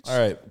Patriots. All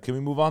right, can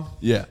we move on?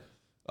 Yeah.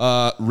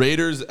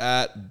 Raiders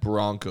at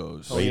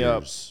Broncos. yeah.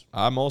 Raiders.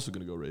 I'm also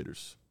going to go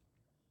Raiders.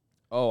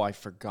 Oh, I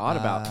forgot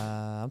about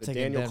I'm the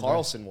taking Daniel Denver.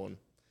 Carlson one.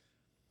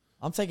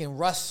 I'm taking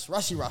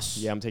Rusty Russ.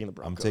 Yeah, I'm taking the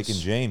I'm Broncos. taking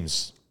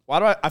James. Why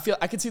do I feel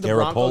I could see the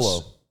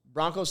Garoppolo.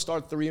 Broncos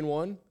start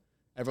 3-1.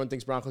 Everyone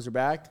thinks Broncos are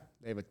back.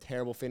 They have a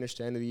terrible finish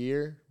to the end of the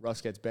year.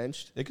 Russ gets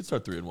benched. They could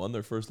start 3-1.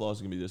 Their first loss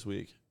is going to be this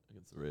week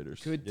against the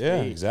Raiders. Good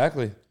Yeah, take.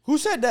 exactly. Who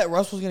said that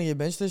Russ was going to get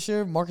benched this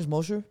year? Marcus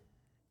Mosher?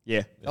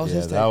 Yeah. That was Yeah,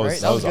 his take, that was- right?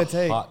 that That was a was good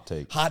a take. hot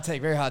take. Hot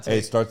take. Very hot Hey, it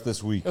take. starts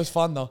this week It was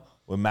fun, though.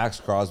 when Max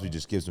Crosby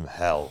just gives him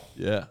hell.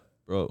 Yeah,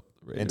 bro.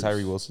 Raiders. And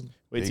Tyree Wilson.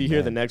 Wait Big till you hear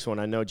man. the next one.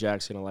 I know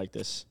Jack's going to like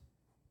this.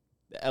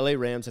 The LA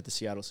Rams at the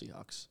Seattle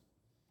Seahawks.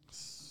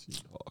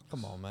 Seahawks.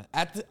 Come on, man.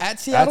 At At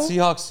Seattle?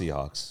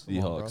 Seahawks. Come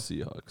on, bro.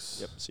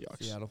 Seahawks. Yep,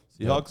 Seahawks. Seattle.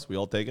 Seahawks. We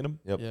all taking them?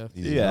 Yep. Yeah.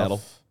 Easy Seattle.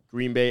 enough.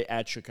 Green Bay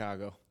at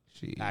Chicago.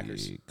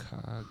 Packers.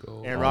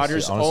 Chicago. Aaron Honestly-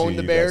 Rodgers honestly, owned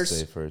the you guys Bears.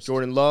 say first.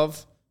 Jordan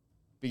Love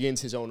begins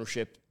his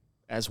ownership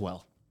as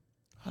well.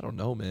 I don't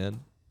know, man.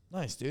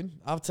 Nice, dude.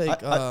 I'll take.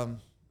 That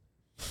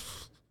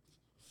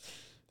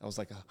was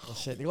like a Oh,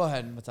 shit. Go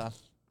ahead, Matan.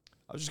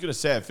 I was just going to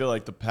say, I feel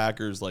like the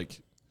Packers, like,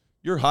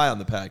 you're high on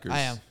the Packers. I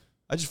am.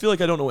 I just feel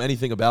like I don't know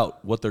anything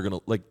about what they're going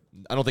to, like,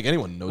 I don't think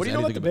anyone knows What do you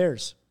know anything about the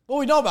Bears? Well,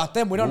 we know about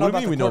them. We don't know What about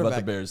do the we know about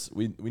quarterback. the Bears?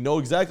 We know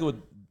exactly what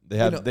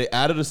They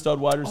added a stud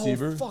wide Oh,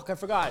 receiver. fuck, I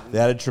forgot. They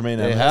added Tremaine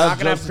They Edmonds. have They're not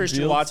going to have Justin Christian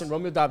Fields. Watson.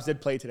 Romeo Dobbs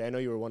did play today. I know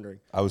you were wondering.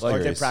 I was Like, they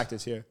curious.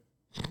 practice here.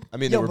 I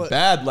mean, Yo, they were but-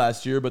 bad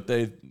last year, but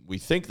we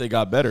think they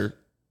got better.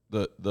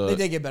 They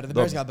did get better. The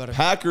Bears got better.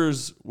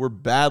 Packers were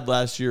bad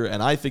last year,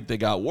 and I think they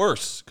got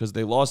worse because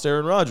they lost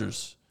Aaron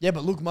Rodgers. Yeah,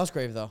 but Luke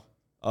Musgrave though.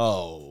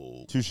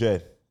 Oh, Touche. I'm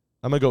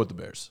gonna go with the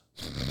Bears.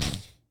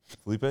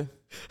 Felipe?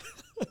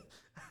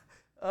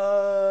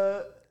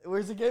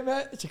 Where's the game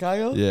at?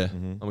 Chicago. Yeah,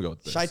 I'm gonna go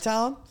with the Bears.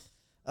 Chi-Town.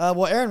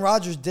 Well, Aaron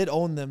Rodgers did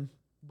own them,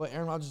 but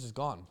Aaron Rodgers is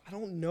gone. I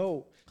don't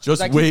know. Just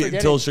I keep wait forgetting,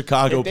 until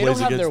Chicago if they plays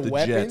don't have against their the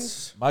weapons,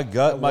 Jets. My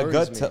gut, That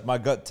worries me. my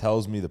gut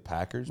tells me the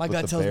Packers. My but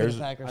gut the tells Bears, me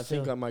the Packers. I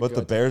think too. I might But go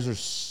the with-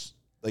 Bears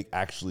are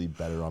actually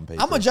better on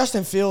paper. I'm a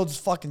Justin Fields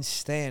fucking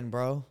stan,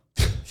 bro.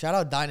 Shout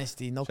out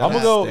Dynasty. No I'm cap.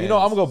 gonna go. Stands. I'm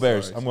gonna go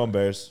Bears. Sorry, I'm going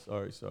Bears.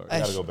 Sorry. I Hey,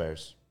 gotta go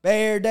Bears.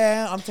 Bear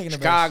down. I'm taking the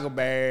Chicago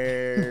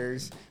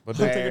Bears. But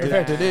Bears.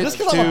 Bears. Just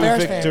because I'm a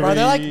Bears fan, bro.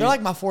 They're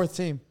like my fourth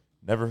team.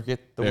 Never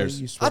forget the Bears.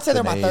 way you I'd say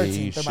they're my the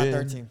 13th. They're my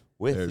nation 13th.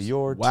 With Bears.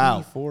 your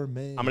Wow.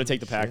 formation. I'm going to take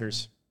the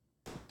Packers.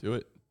 Do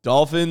it.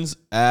 Dolphins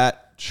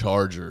at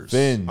Chargers.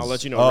 Fins. I'll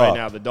let you know right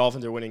now. The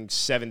Dolphins are winning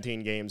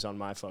 17 games on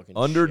my fucking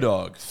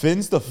Underdog.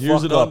 Fins the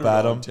Here's fuck an up,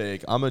 underdog Adam.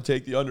 take. I'm gonna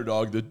take the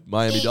underdog, the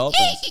Miami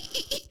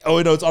Dolphins. Oh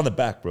wait, no, it's on the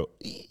back, bro.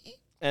 shit.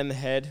 And the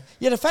head.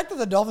 Yeah, the fact that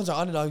the Dolphins are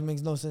underdogs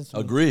makes no sense to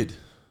me. Agreed.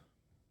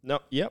 No,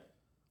 yep.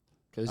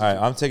 All right,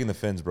 I'm taking the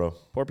Fins, bro.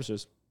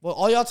 Porpoises. Well,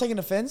 all y'all taking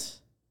the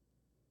Fins?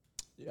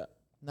 Yeah.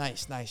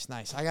 Nice.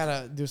 I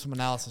gotta do some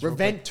analysis. real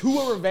quick.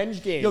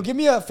 Revenge game. Yo, give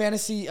me a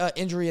fantasy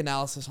injury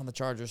analysis on the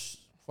Chargers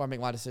before I make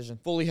my decision.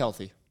 Fully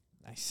healthy.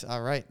 Nice.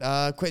 All right.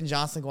 Quentin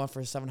Johnson going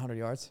for 700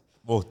 yards.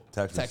 Well,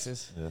 Texas.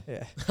 Texas.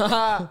 Yeah.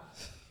 Yeah.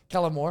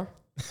 Kellen Moore.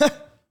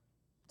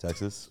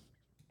 Texas.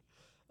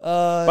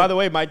 By the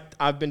way,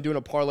 I've been doing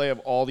a parlay of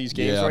all these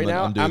games Yeah, right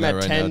now. I'm doing I'm that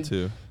at right 10. now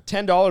too.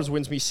 $10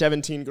 wins me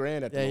 17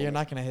 grand at the Yeah, moment. you're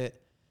not gonna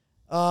hit.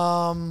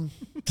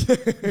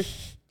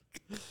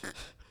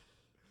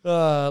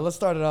 Let's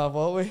start it off,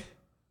 won't we?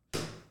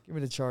 Give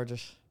me the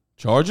Chargers.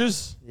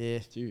 Chargers? Yeah.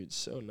 Dude,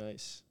 so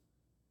nice.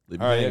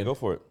 Leave All me right, yeah, hanging. go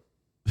for it.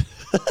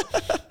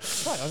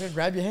 Fuck, I was gonna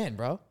grab your hand,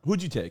 bro.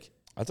 Who'd you take?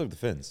 I took the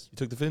Fins. You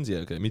took the Fins? Yeah,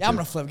 okay. Me Yeah, too. I'm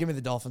gonna flip. Give me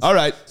the Dolphins. All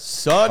right.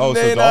 Sunday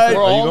Dolphins- night.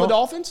 We're Are you all the going?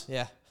 Dolphins?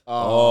 Yeah.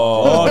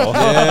 Oh, Yeah.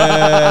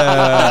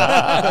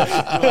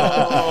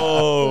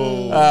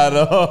 oh.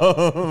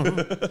 Adam.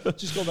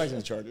 Just go back to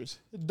the Chargers.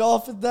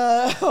 Dolphins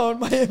down.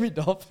 Miami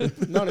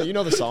Dolphins. No, you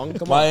know the song.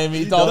 Come on.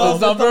 Miami Dolphins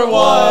Dolphins number number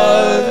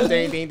one.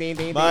 Ding, ding, ding,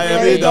 ding,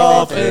 Miami ding,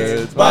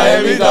 Dolphins. ding,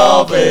 Miami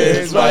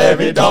Dolphins.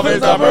 Miami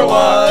Dolphins number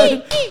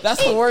one.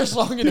 That's the worst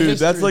song in Dude, history.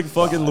 that's like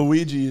fucking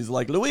Luigi's.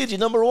 Like, Luigi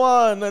number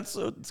one. That's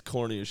it's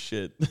corny as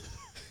shit.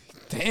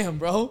 Damn,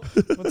 bro.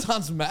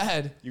 Matan's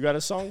mad. You got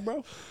a song,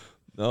 bro?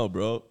 No,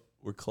 bro.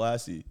 We're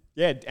classy.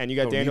 Yeah, and you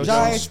got No, Daniel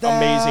Giants Jones'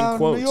 amazing down,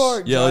 quotes. New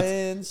York Yeah,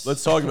 Giants.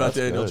 Let's talk about That's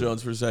Daniel good.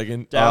 Jones for a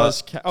second.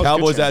 Dallas Cowboys good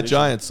at transition.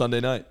 Giants Sunday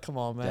night. Come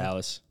on, man.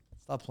 Dallas.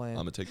 Stop playing.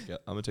 I'm gonna take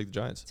the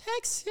Giants.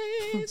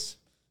 Texas.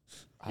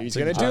 He's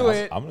Take going the to do Giants.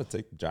 it. I'm gonna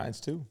take the Giants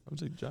too. I'm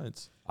gonna take the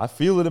Giants. I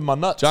feel it in my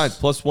nuts. Giants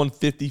plus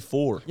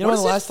 154. You know What when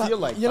does the it last time? feel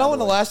like, you by know the when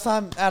the way? last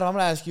time? Adam, I'm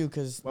gonna ask you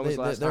because When was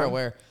the last they're time?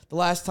 aware. The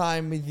last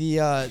time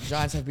the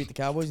Giants have beat the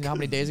Cowboys. You know how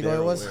many days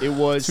ago it was? It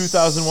was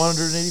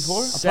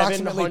 2,184?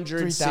 Approximately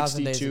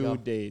 3,000 days 762 ago.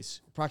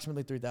 days.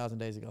 Approximately 3,000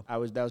 days ago. That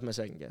was my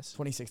second guess.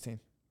 2016.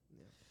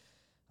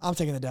 I'm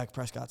taking the Dak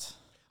Prescotts.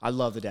 I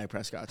love the Dak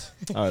Prescotts.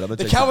 All right, I'm gonna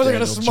The take Cowboys are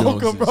Daniel gonna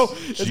smoke them, bro.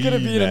 Joneses. It's gonna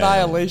be an G-Man.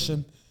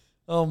 annihilation.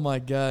 Oh my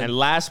god. And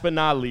last but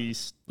not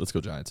least, Let's go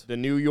Giants. the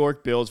New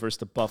York Bills versus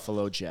the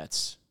Buffalo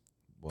Jets.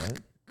 What?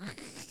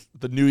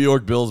 The New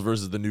York Bills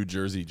versus the New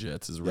Jersey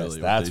Jets is really Yes,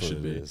 what that's they what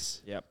should it be.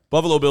 is. Yep.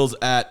 Buffalo Bills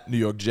at New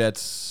York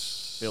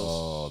Jets. Bills.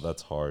 Oh,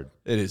 that's hard.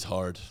 It is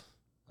hard.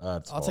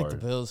 That's I'll hard. take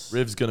the Bills.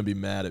 Riv's gonna be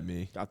mad at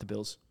me. Got the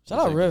Bills. Shout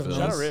out take the Riv, Bills.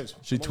 man. Shout out Rivs.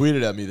 She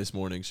tweeted at me this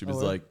morning. She was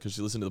really? like, because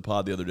she listened to the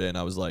pod the other day, and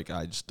I was like,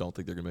 I just don't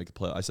think they're gonna make the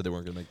play. I said they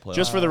weren't gonna make the playoffs.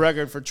 Just for the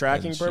record, for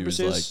tracking And she was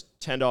purposes,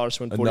 $10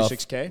 to win Enough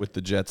 46K. with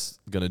the Jets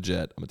gonna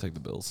jet. I'm gonna take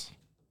the Bills.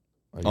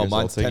 Are you Oh, guys all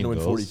mine's 10 taking to win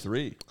Bills?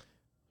 43.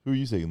 Who are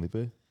you taking,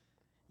 Lipe?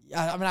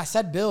 Yeah, I mean, I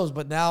said Bills,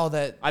 but now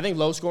that I think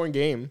low scoring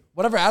game.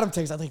 whatever Adam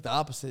takes, I take the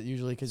opposite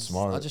usually because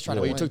Smart. I'll just try Yeah.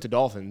 to Well, you win. took the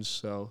Dolphins,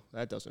 so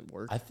that doesn't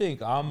work. I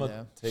think I'm going to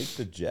Yeah. take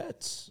the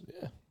Jets.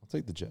 Yeah, I'll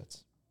take the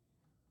Jets.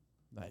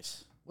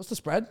 Nice. What's the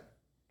spread?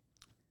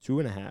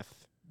 2.5.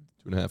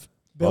 2.5.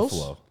 Bills.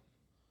 Buffalo.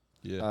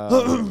 Yeah.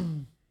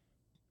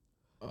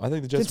 I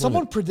think the Can Jets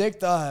someone win it.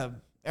 predict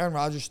Aaron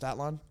Rodgers' stat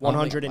line?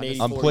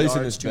 184 I'm placing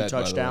yards, this 2 bet, by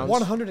the way. touchdowns.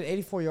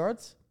 184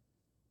 yards? Is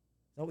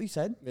that what you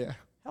said? Yeah.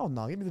 Hell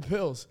no, give me the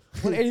Bills.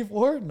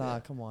 184? Nah,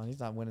 come on, he's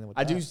not winning with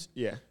I that. do.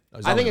 Yeah.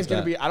 He's I on think with it's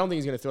going to that. be. I don't think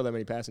he's going to throw that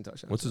many passing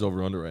touchdowns. What's his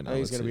over under right now? I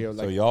think it's Let's going to be see.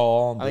 like. So y'all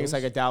all on I think it's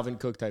Bills? like a Dalvin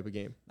Cook type of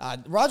game.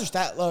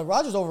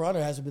 Rogers over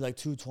under has to be like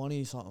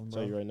 220 something, I'll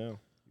tell you bro. right now.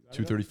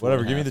 234.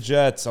 Whatever, give me the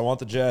Jets. I want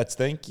the Jets.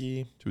 Thank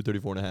you.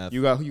 234 and a half.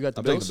 You got the I'm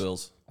taking Bills. the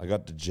Bills. I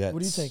got the Jets.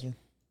 What are you taking?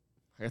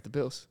 I got the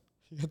Bills.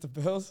 You got the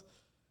Bills?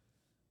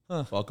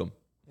 Welcome.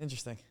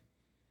 Interesting.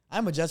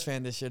 I'm a Jets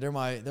fan this year. They're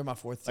my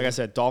fourth team. Like I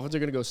said, Dolphins are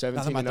going to go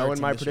 17-0 in my 13 this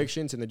year.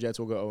 predictions, and the Jets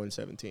will go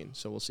 0-17.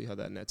 So we'll see how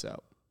that nets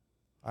out.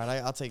 All right,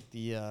 I'll take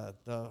the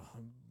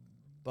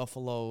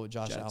Buffalo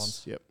Josh Jets.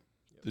 Allen's. Yep.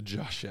 The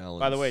Josh Allen.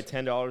 By the way,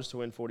 $10 to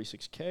win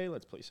 $46K.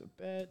 Let's place a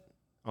bet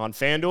on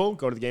FanDuel.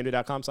 Go to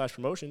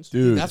thegameday.com/promotions.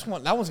 dude, That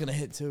one's gonna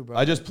hit too, bro.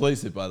 I just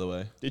placed it. By the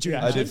way, Did you? I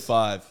I actually? did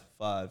five.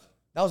 That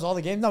was all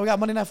the games. No, we got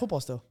Monday Night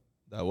Football still.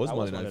 That was That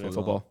Monday was Night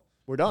Football.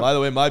 We're done. By the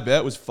way, my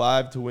bet was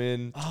 5 to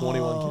win Oh,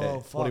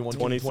 21K. fuck.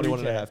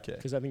 21.5K.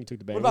 Because I think you took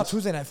the Bengals. What about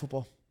Tuesday Night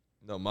Football?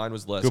 No, mine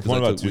was less. Good 'cause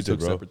point I about took, we Tuesday, took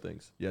bro. separate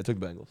things. Yeah, I took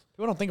Bengals.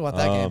 People don't think about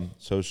that game.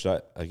 So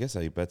should I guess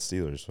I bet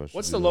Steelers. So I should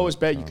What's do the that. lowest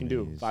bet you can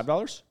do? Commies,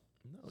 $5?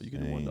 No, you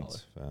can do $1.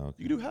 Saints, Falcons.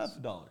 You can do half a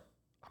dollar.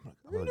 I'm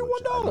gonna gonna do go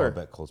Jags. $1. I'll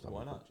bet Colts by Why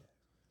one. not?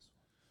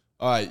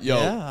 All right, yo.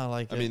 Yeah, I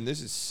like it. I mean,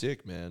 this is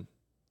sick, man.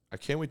 I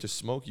can't wait to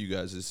smoke you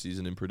guys this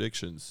season in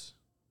predictions.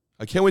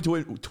 I can't wait to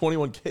win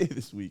 21K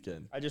this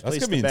weekend. I just That's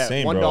placed gonna be the bet.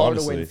 insane, $1 bro, to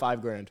honestly. win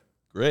 $5,000.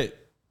 Great.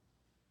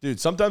 Dude,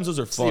 sometimes those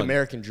are It's the fun.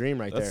 American dream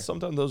right there.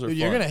 Sometimes those are Dude,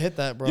 fun. you're gonna hit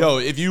that, bro. Yo,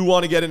 if you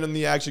want to get in on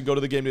the action, go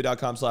to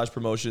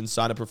thegameday.com/promotions.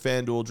 Sign up for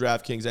FanDuel,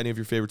 DraftKings, any of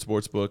your favorite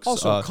sports books.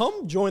 Also,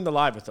 come join the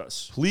live with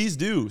us. Please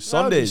do. That would be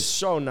Sundays.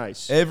 so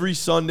nice. Every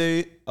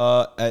Sunday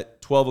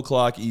at 12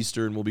 o'clock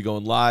Eastern, we'll be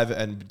going live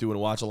and doing a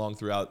watch along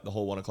throughout the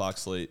whole 1 o'clock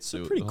slate.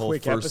 So Pretty the whole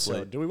quick first episode.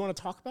 slate. Do we want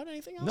to talk about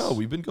anything else? No,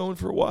 we've been going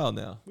for a while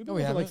now. We've No, been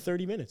we going for like haven't.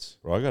 30 minutes.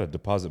 Bro, I gotta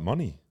deposit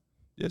money.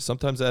 Yeah,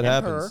 sometimes that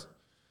Emperor. happens.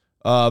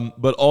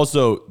 But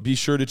also, be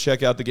sure to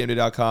check out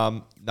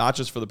thegameday.com, not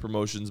just for the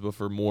promotions, but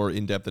for more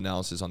in-depth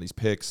analysis on these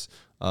picks.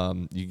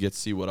 You get to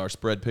see what our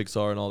spread picks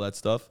are and all that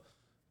stuff.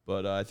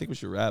 But I think we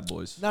should wrap,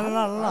 boys. No. I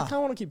kind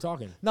of want to keep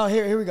talking. No,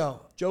 here we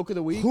go. Joke of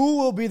the week. Who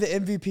will be the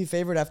MVP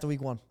favorite after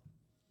week 1?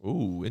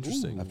 Ooh,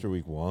 interesting. After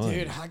week 1.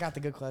 Dude, I got the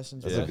good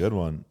questions. That's Yeah. a good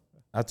one.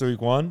 After week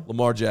 1?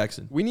 Lamar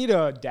Jackson. We need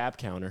a DAP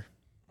counter.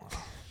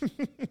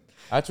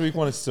 After week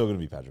 1, it's still gonna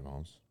be Patrick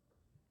Mahomes.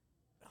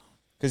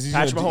 Because he's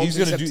Patrick gonna Mahomes he's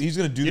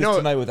gonna do You this know-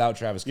 tonight without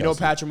Travis Kelce. You know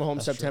Patrick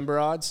Mahomes' September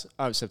odds?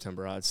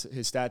 September odds.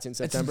 His stats in It's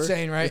September.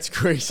 insane, right? It's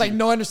crazy. It's like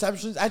no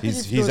interceptions. I think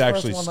He's- threw he's his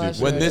actually first one last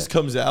stupid. When year. this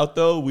comes out,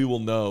 though, we will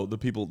know. The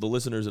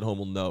listeners at home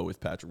will know if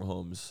Patrick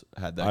Mahomes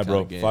had that All right, kind bro.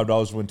 of game.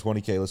 $5 to win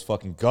 20K. Let's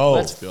fucking go.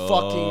 Let's go.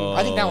 fucking.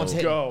 I think that one's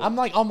hitting. Go. I'm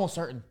like almost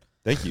certain.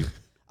 Thank you.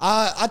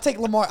 I take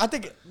Lamar. I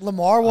think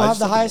Lamar will I have just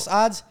the think highest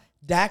odds.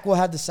 Dak will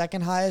have the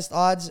second highest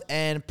odds,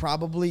 and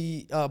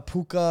probably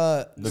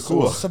Puka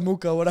Nakua.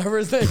 Samuka, whatever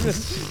his name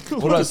is.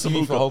 What about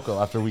Simi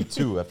Fehoko after week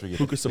 2? After you get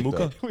Puka picked Samuka?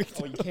 up?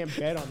 Oh, you can't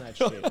bet on that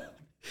shit.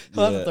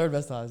 He'll have Yeah. the third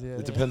best odds. Yeah,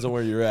 It depends on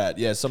where you're at.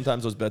 Yeah,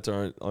 sometimes those bets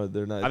aren't.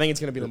 They're not. I think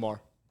it's gonna be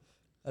Lamar.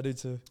 I do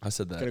too. I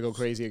said that. Gonna go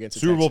crazy against the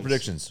Super Bowl Texans.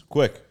 predictions.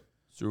 Quick.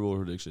 Super Bowl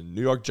prediction: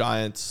 New York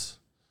Giants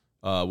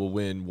will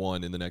win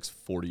one in the next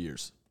 40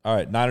 years. All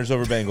right. Niners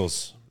over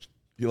Bengals.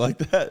 You like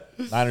that?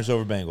 Niners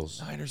over Bengals.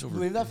 Niners You over.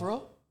 believe that for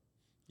real?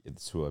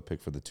 It's who I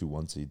picked for the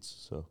 2-1 seeds.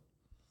 So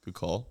Good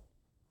call.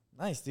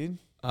 Nice, dude.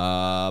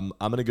 I'm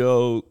gonna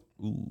go.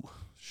 Ooh,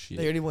 shit.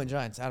 They already went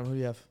Giants. Adam, who do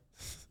you have?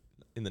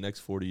 In the next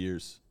 40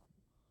 years.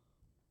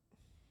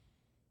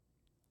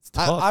 It's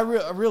I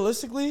tough.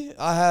 realistically,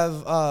 I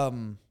have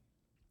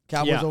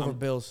Cowboys Yeah, over I'm-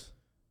 Bills.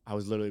 I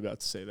was literally about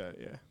to say that.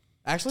 Yeah.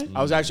 Actually,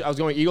 I was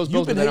going Eagles. you've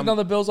Bills, been but then hating on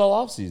the Bills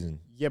all offseason.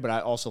 yeah, but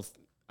I also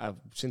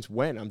since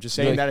when? I'm just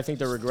saying Like, that I think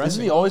they're Isn't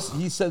regressing. he always?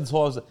 He said this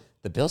whole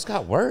the Bills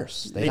got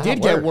worse. They got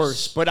did get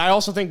worse, but I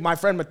also think my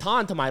friend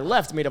Matan to my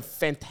left made a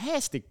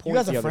fantastic point you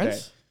guys the are other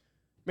friends. day.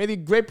 Made a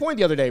great point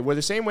the other day. Where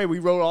the same way we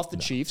wrote off the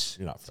Chiefs,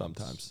 You're not friends.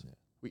 Sometimes.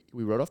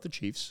 we wrote off the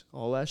Chiefs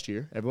all last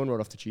year. Everyone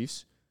wrote off the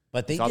Chiefs.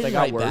 But they Thought did they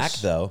got right worse. back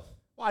though.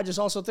 Well, I just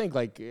also think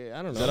I don't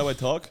Is that how know. I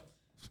talk?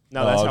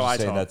 No, that's was how I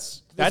just saying talk.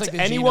 That's That's like the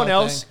anyone Gino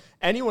else. thing.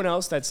 Anyone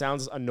else that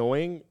sounds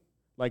annoying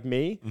like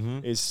me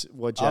is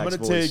what Jack's I'm gonna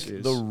voice take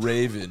is. the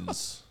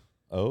Ravens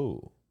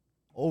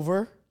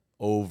Over,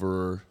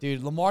 over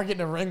dude. Lamar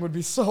getting a ring would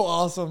be so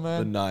awesome, the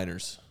man.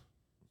 Niners.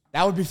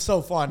 That would be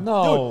so fun.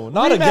 no, Dude,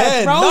 not rematch,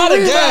 again, bro, not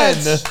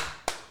rematch. again.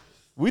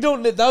 We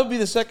don't. That would be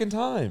the second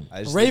time.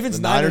 I just Ravens,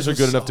 think the Niners Niners are are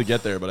good so- enough to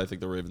get there, but I think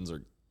the Ravens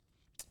are.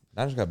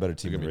 Niners got a better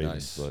team They're than gonna be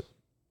Ravens, nice.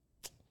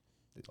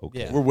 but okay.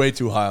 Yeah. We're way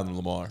too high on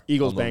Lamar.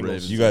 Eagles, On the Bengals.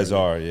 Ravens. You guys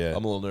are, yeah.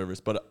 I'm a little nervous,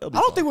 but it'll be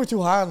I don't fun. think we're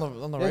too high on the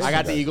Yeah, Ravens. I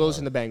got the guys Eagles are.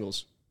 and the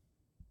Bengals.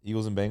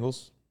 Eagles and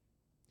Bengals.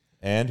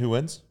 And who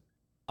wins?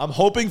 I'm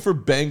hoping for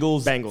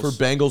Bengals. Bengals. For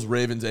Bengals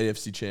Ravens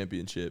AFC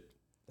Championship.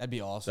 That'd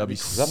be awesome. That'd be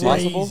Is that sick.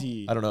 possible?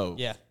 Crazy. I don't know.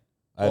 Yeah.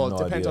 I have Well, no it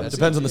depends idea. on It the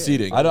depends on the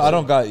seeding. seeding. I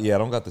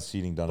don't got the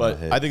seating done in my But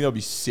head. I think that'll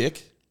be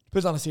sick.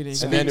 Depends on the seating.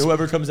 And then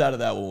whoever comes out of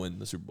that will win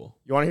the Super Bowl.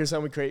 You want to hear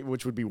something great,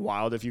 which would be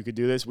wild if you could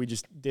do this? We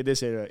just did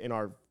this in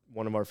our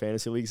one of our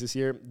fantasy leagues this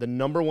year. The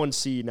number 1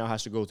 seed now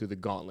has to go through the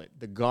gauntlet.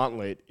 The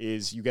gauntlet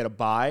is you get a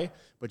bye,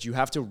 but you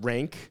have to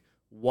rank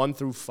 1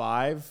 through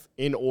 5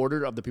 in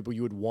order of the people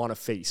you would want to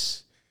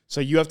face.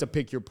 So you have to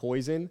pick your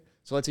poison.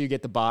 So let's say you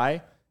get the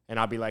bye, and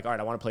I'll be like, all right,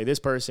 I want to play this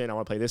person. I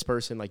want to play this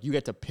person. Like, you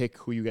get to pick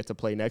who you get to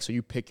play next. So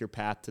you pick your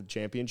path to the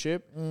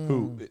championship.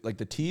 Who? Like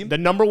the team? The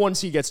number 1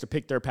 seed gets to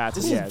pick their path.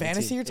 This to is the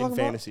fantasy team. you're talking in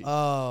about? fantasy.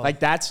 Oh. Like,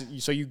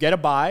 that's so you get a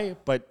bye,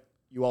 but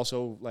you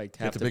also like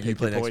You have have to to pick who you pick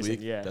play your next poison.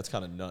 week. Yeah, That's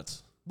kind of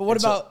nuts. But what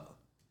And so- about?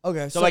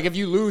 Okay, So like if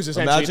you lose,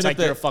 essentially, it's like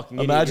you're a fucking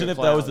idiot. Imagine you're if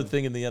a that was the clown.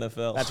 thing in the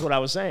NFL. That's what I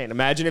was saying.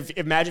 Imagine if the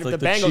like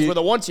the Bengals cheat- were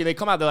the 1 seed, they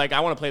come out, they're like, I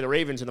want to play the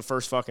Ravens in the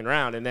first fucking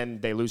round, and then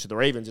they lose to the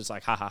Ravens. It's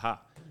like, ha ha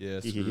ha. Yeah,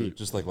 Hee hee screwed. hee.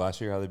 Just like last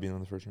year, how they beat them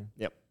in the first round.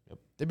 Yep.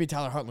 they beat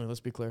Tyler Huntley. Let's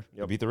be clear.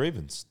 They beat the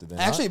Ravens. Did they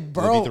Actually, not? Did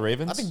Burrow. they beat the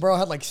Ravens. I think Burrow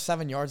had like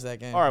 7 yards that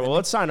game. All right, well,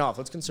 let's sign off.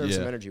 Let's conserve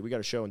some Yeah. energy. We got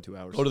a show in 2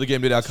 hours. Go to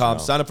thegameday.com.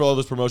 Sign up for all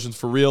those promotions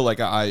for real. Like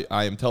I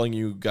am telling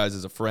you guys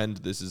as a friend,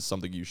 this is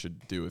something you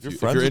should do if You're you're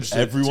friends with interested.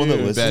 everyone that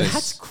Dude, listens? bet.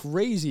 That's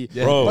crazy.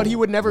 Bro, But he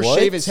would never what?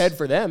 shave his head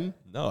for them.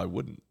 No, I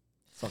wouldn't.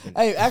 Fucking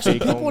Hey, actually,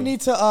 fake people homie.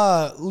 need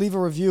to leave a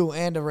review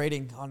and a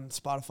rating on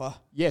Spotify.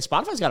 Yeah,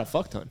 Spotify's got a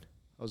fuck ton.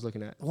 I was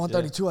looking at.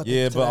 132, I think.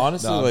 Yeah, but today.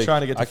 honestly, No, I'm like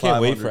trying to get to I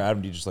can't wait 500. for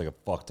Adam to eat just like a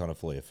fuck ton of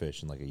fillet of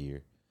fish in like a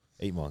year,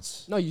 8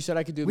 months. No, you said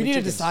I could do we the need to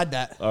chickens. decide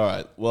that. All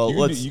right. Well,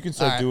 You can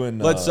start all right. doing.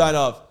 let's sign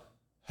off.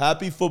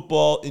 Happy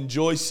football.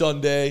 Enjoy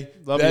Sunday.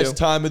 Love Best you.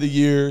 time of the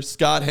year.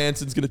 Scott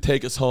Hansen's going to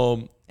take us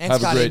home. And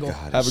have Scott a great Engel.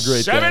 have a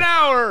great 7 day.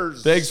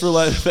 hours. Thanks for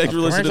listening to the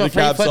Commercial-free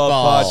Caps Off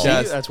football. See,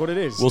 podcast. that's what it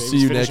is. We'll Dave's see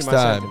you finishing next my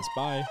time. sentence.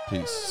 Bye.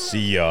 Peace.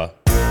 See ya.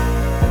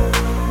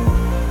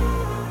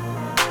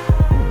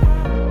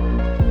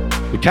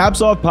 The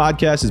Caps Off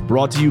podcast is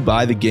brought to you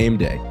by The Game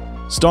Day,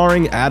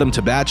 starring Adam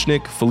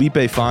Tabachnik,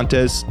 Felipe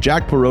Fontes,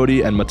 Jack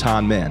Perotti, and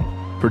Matan Man.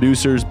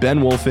 Producers Ben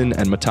Wolfen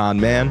and Matan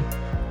Man.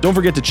 Don't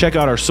forget to check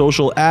out our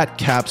social at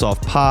Caps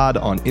Off Pod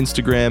on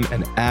Instagram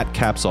and at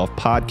Caps Off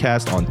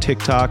Podcast on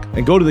TikTok,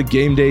 and go to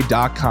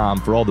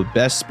thegameday.com for all the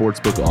best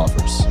sportsbook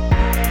offers.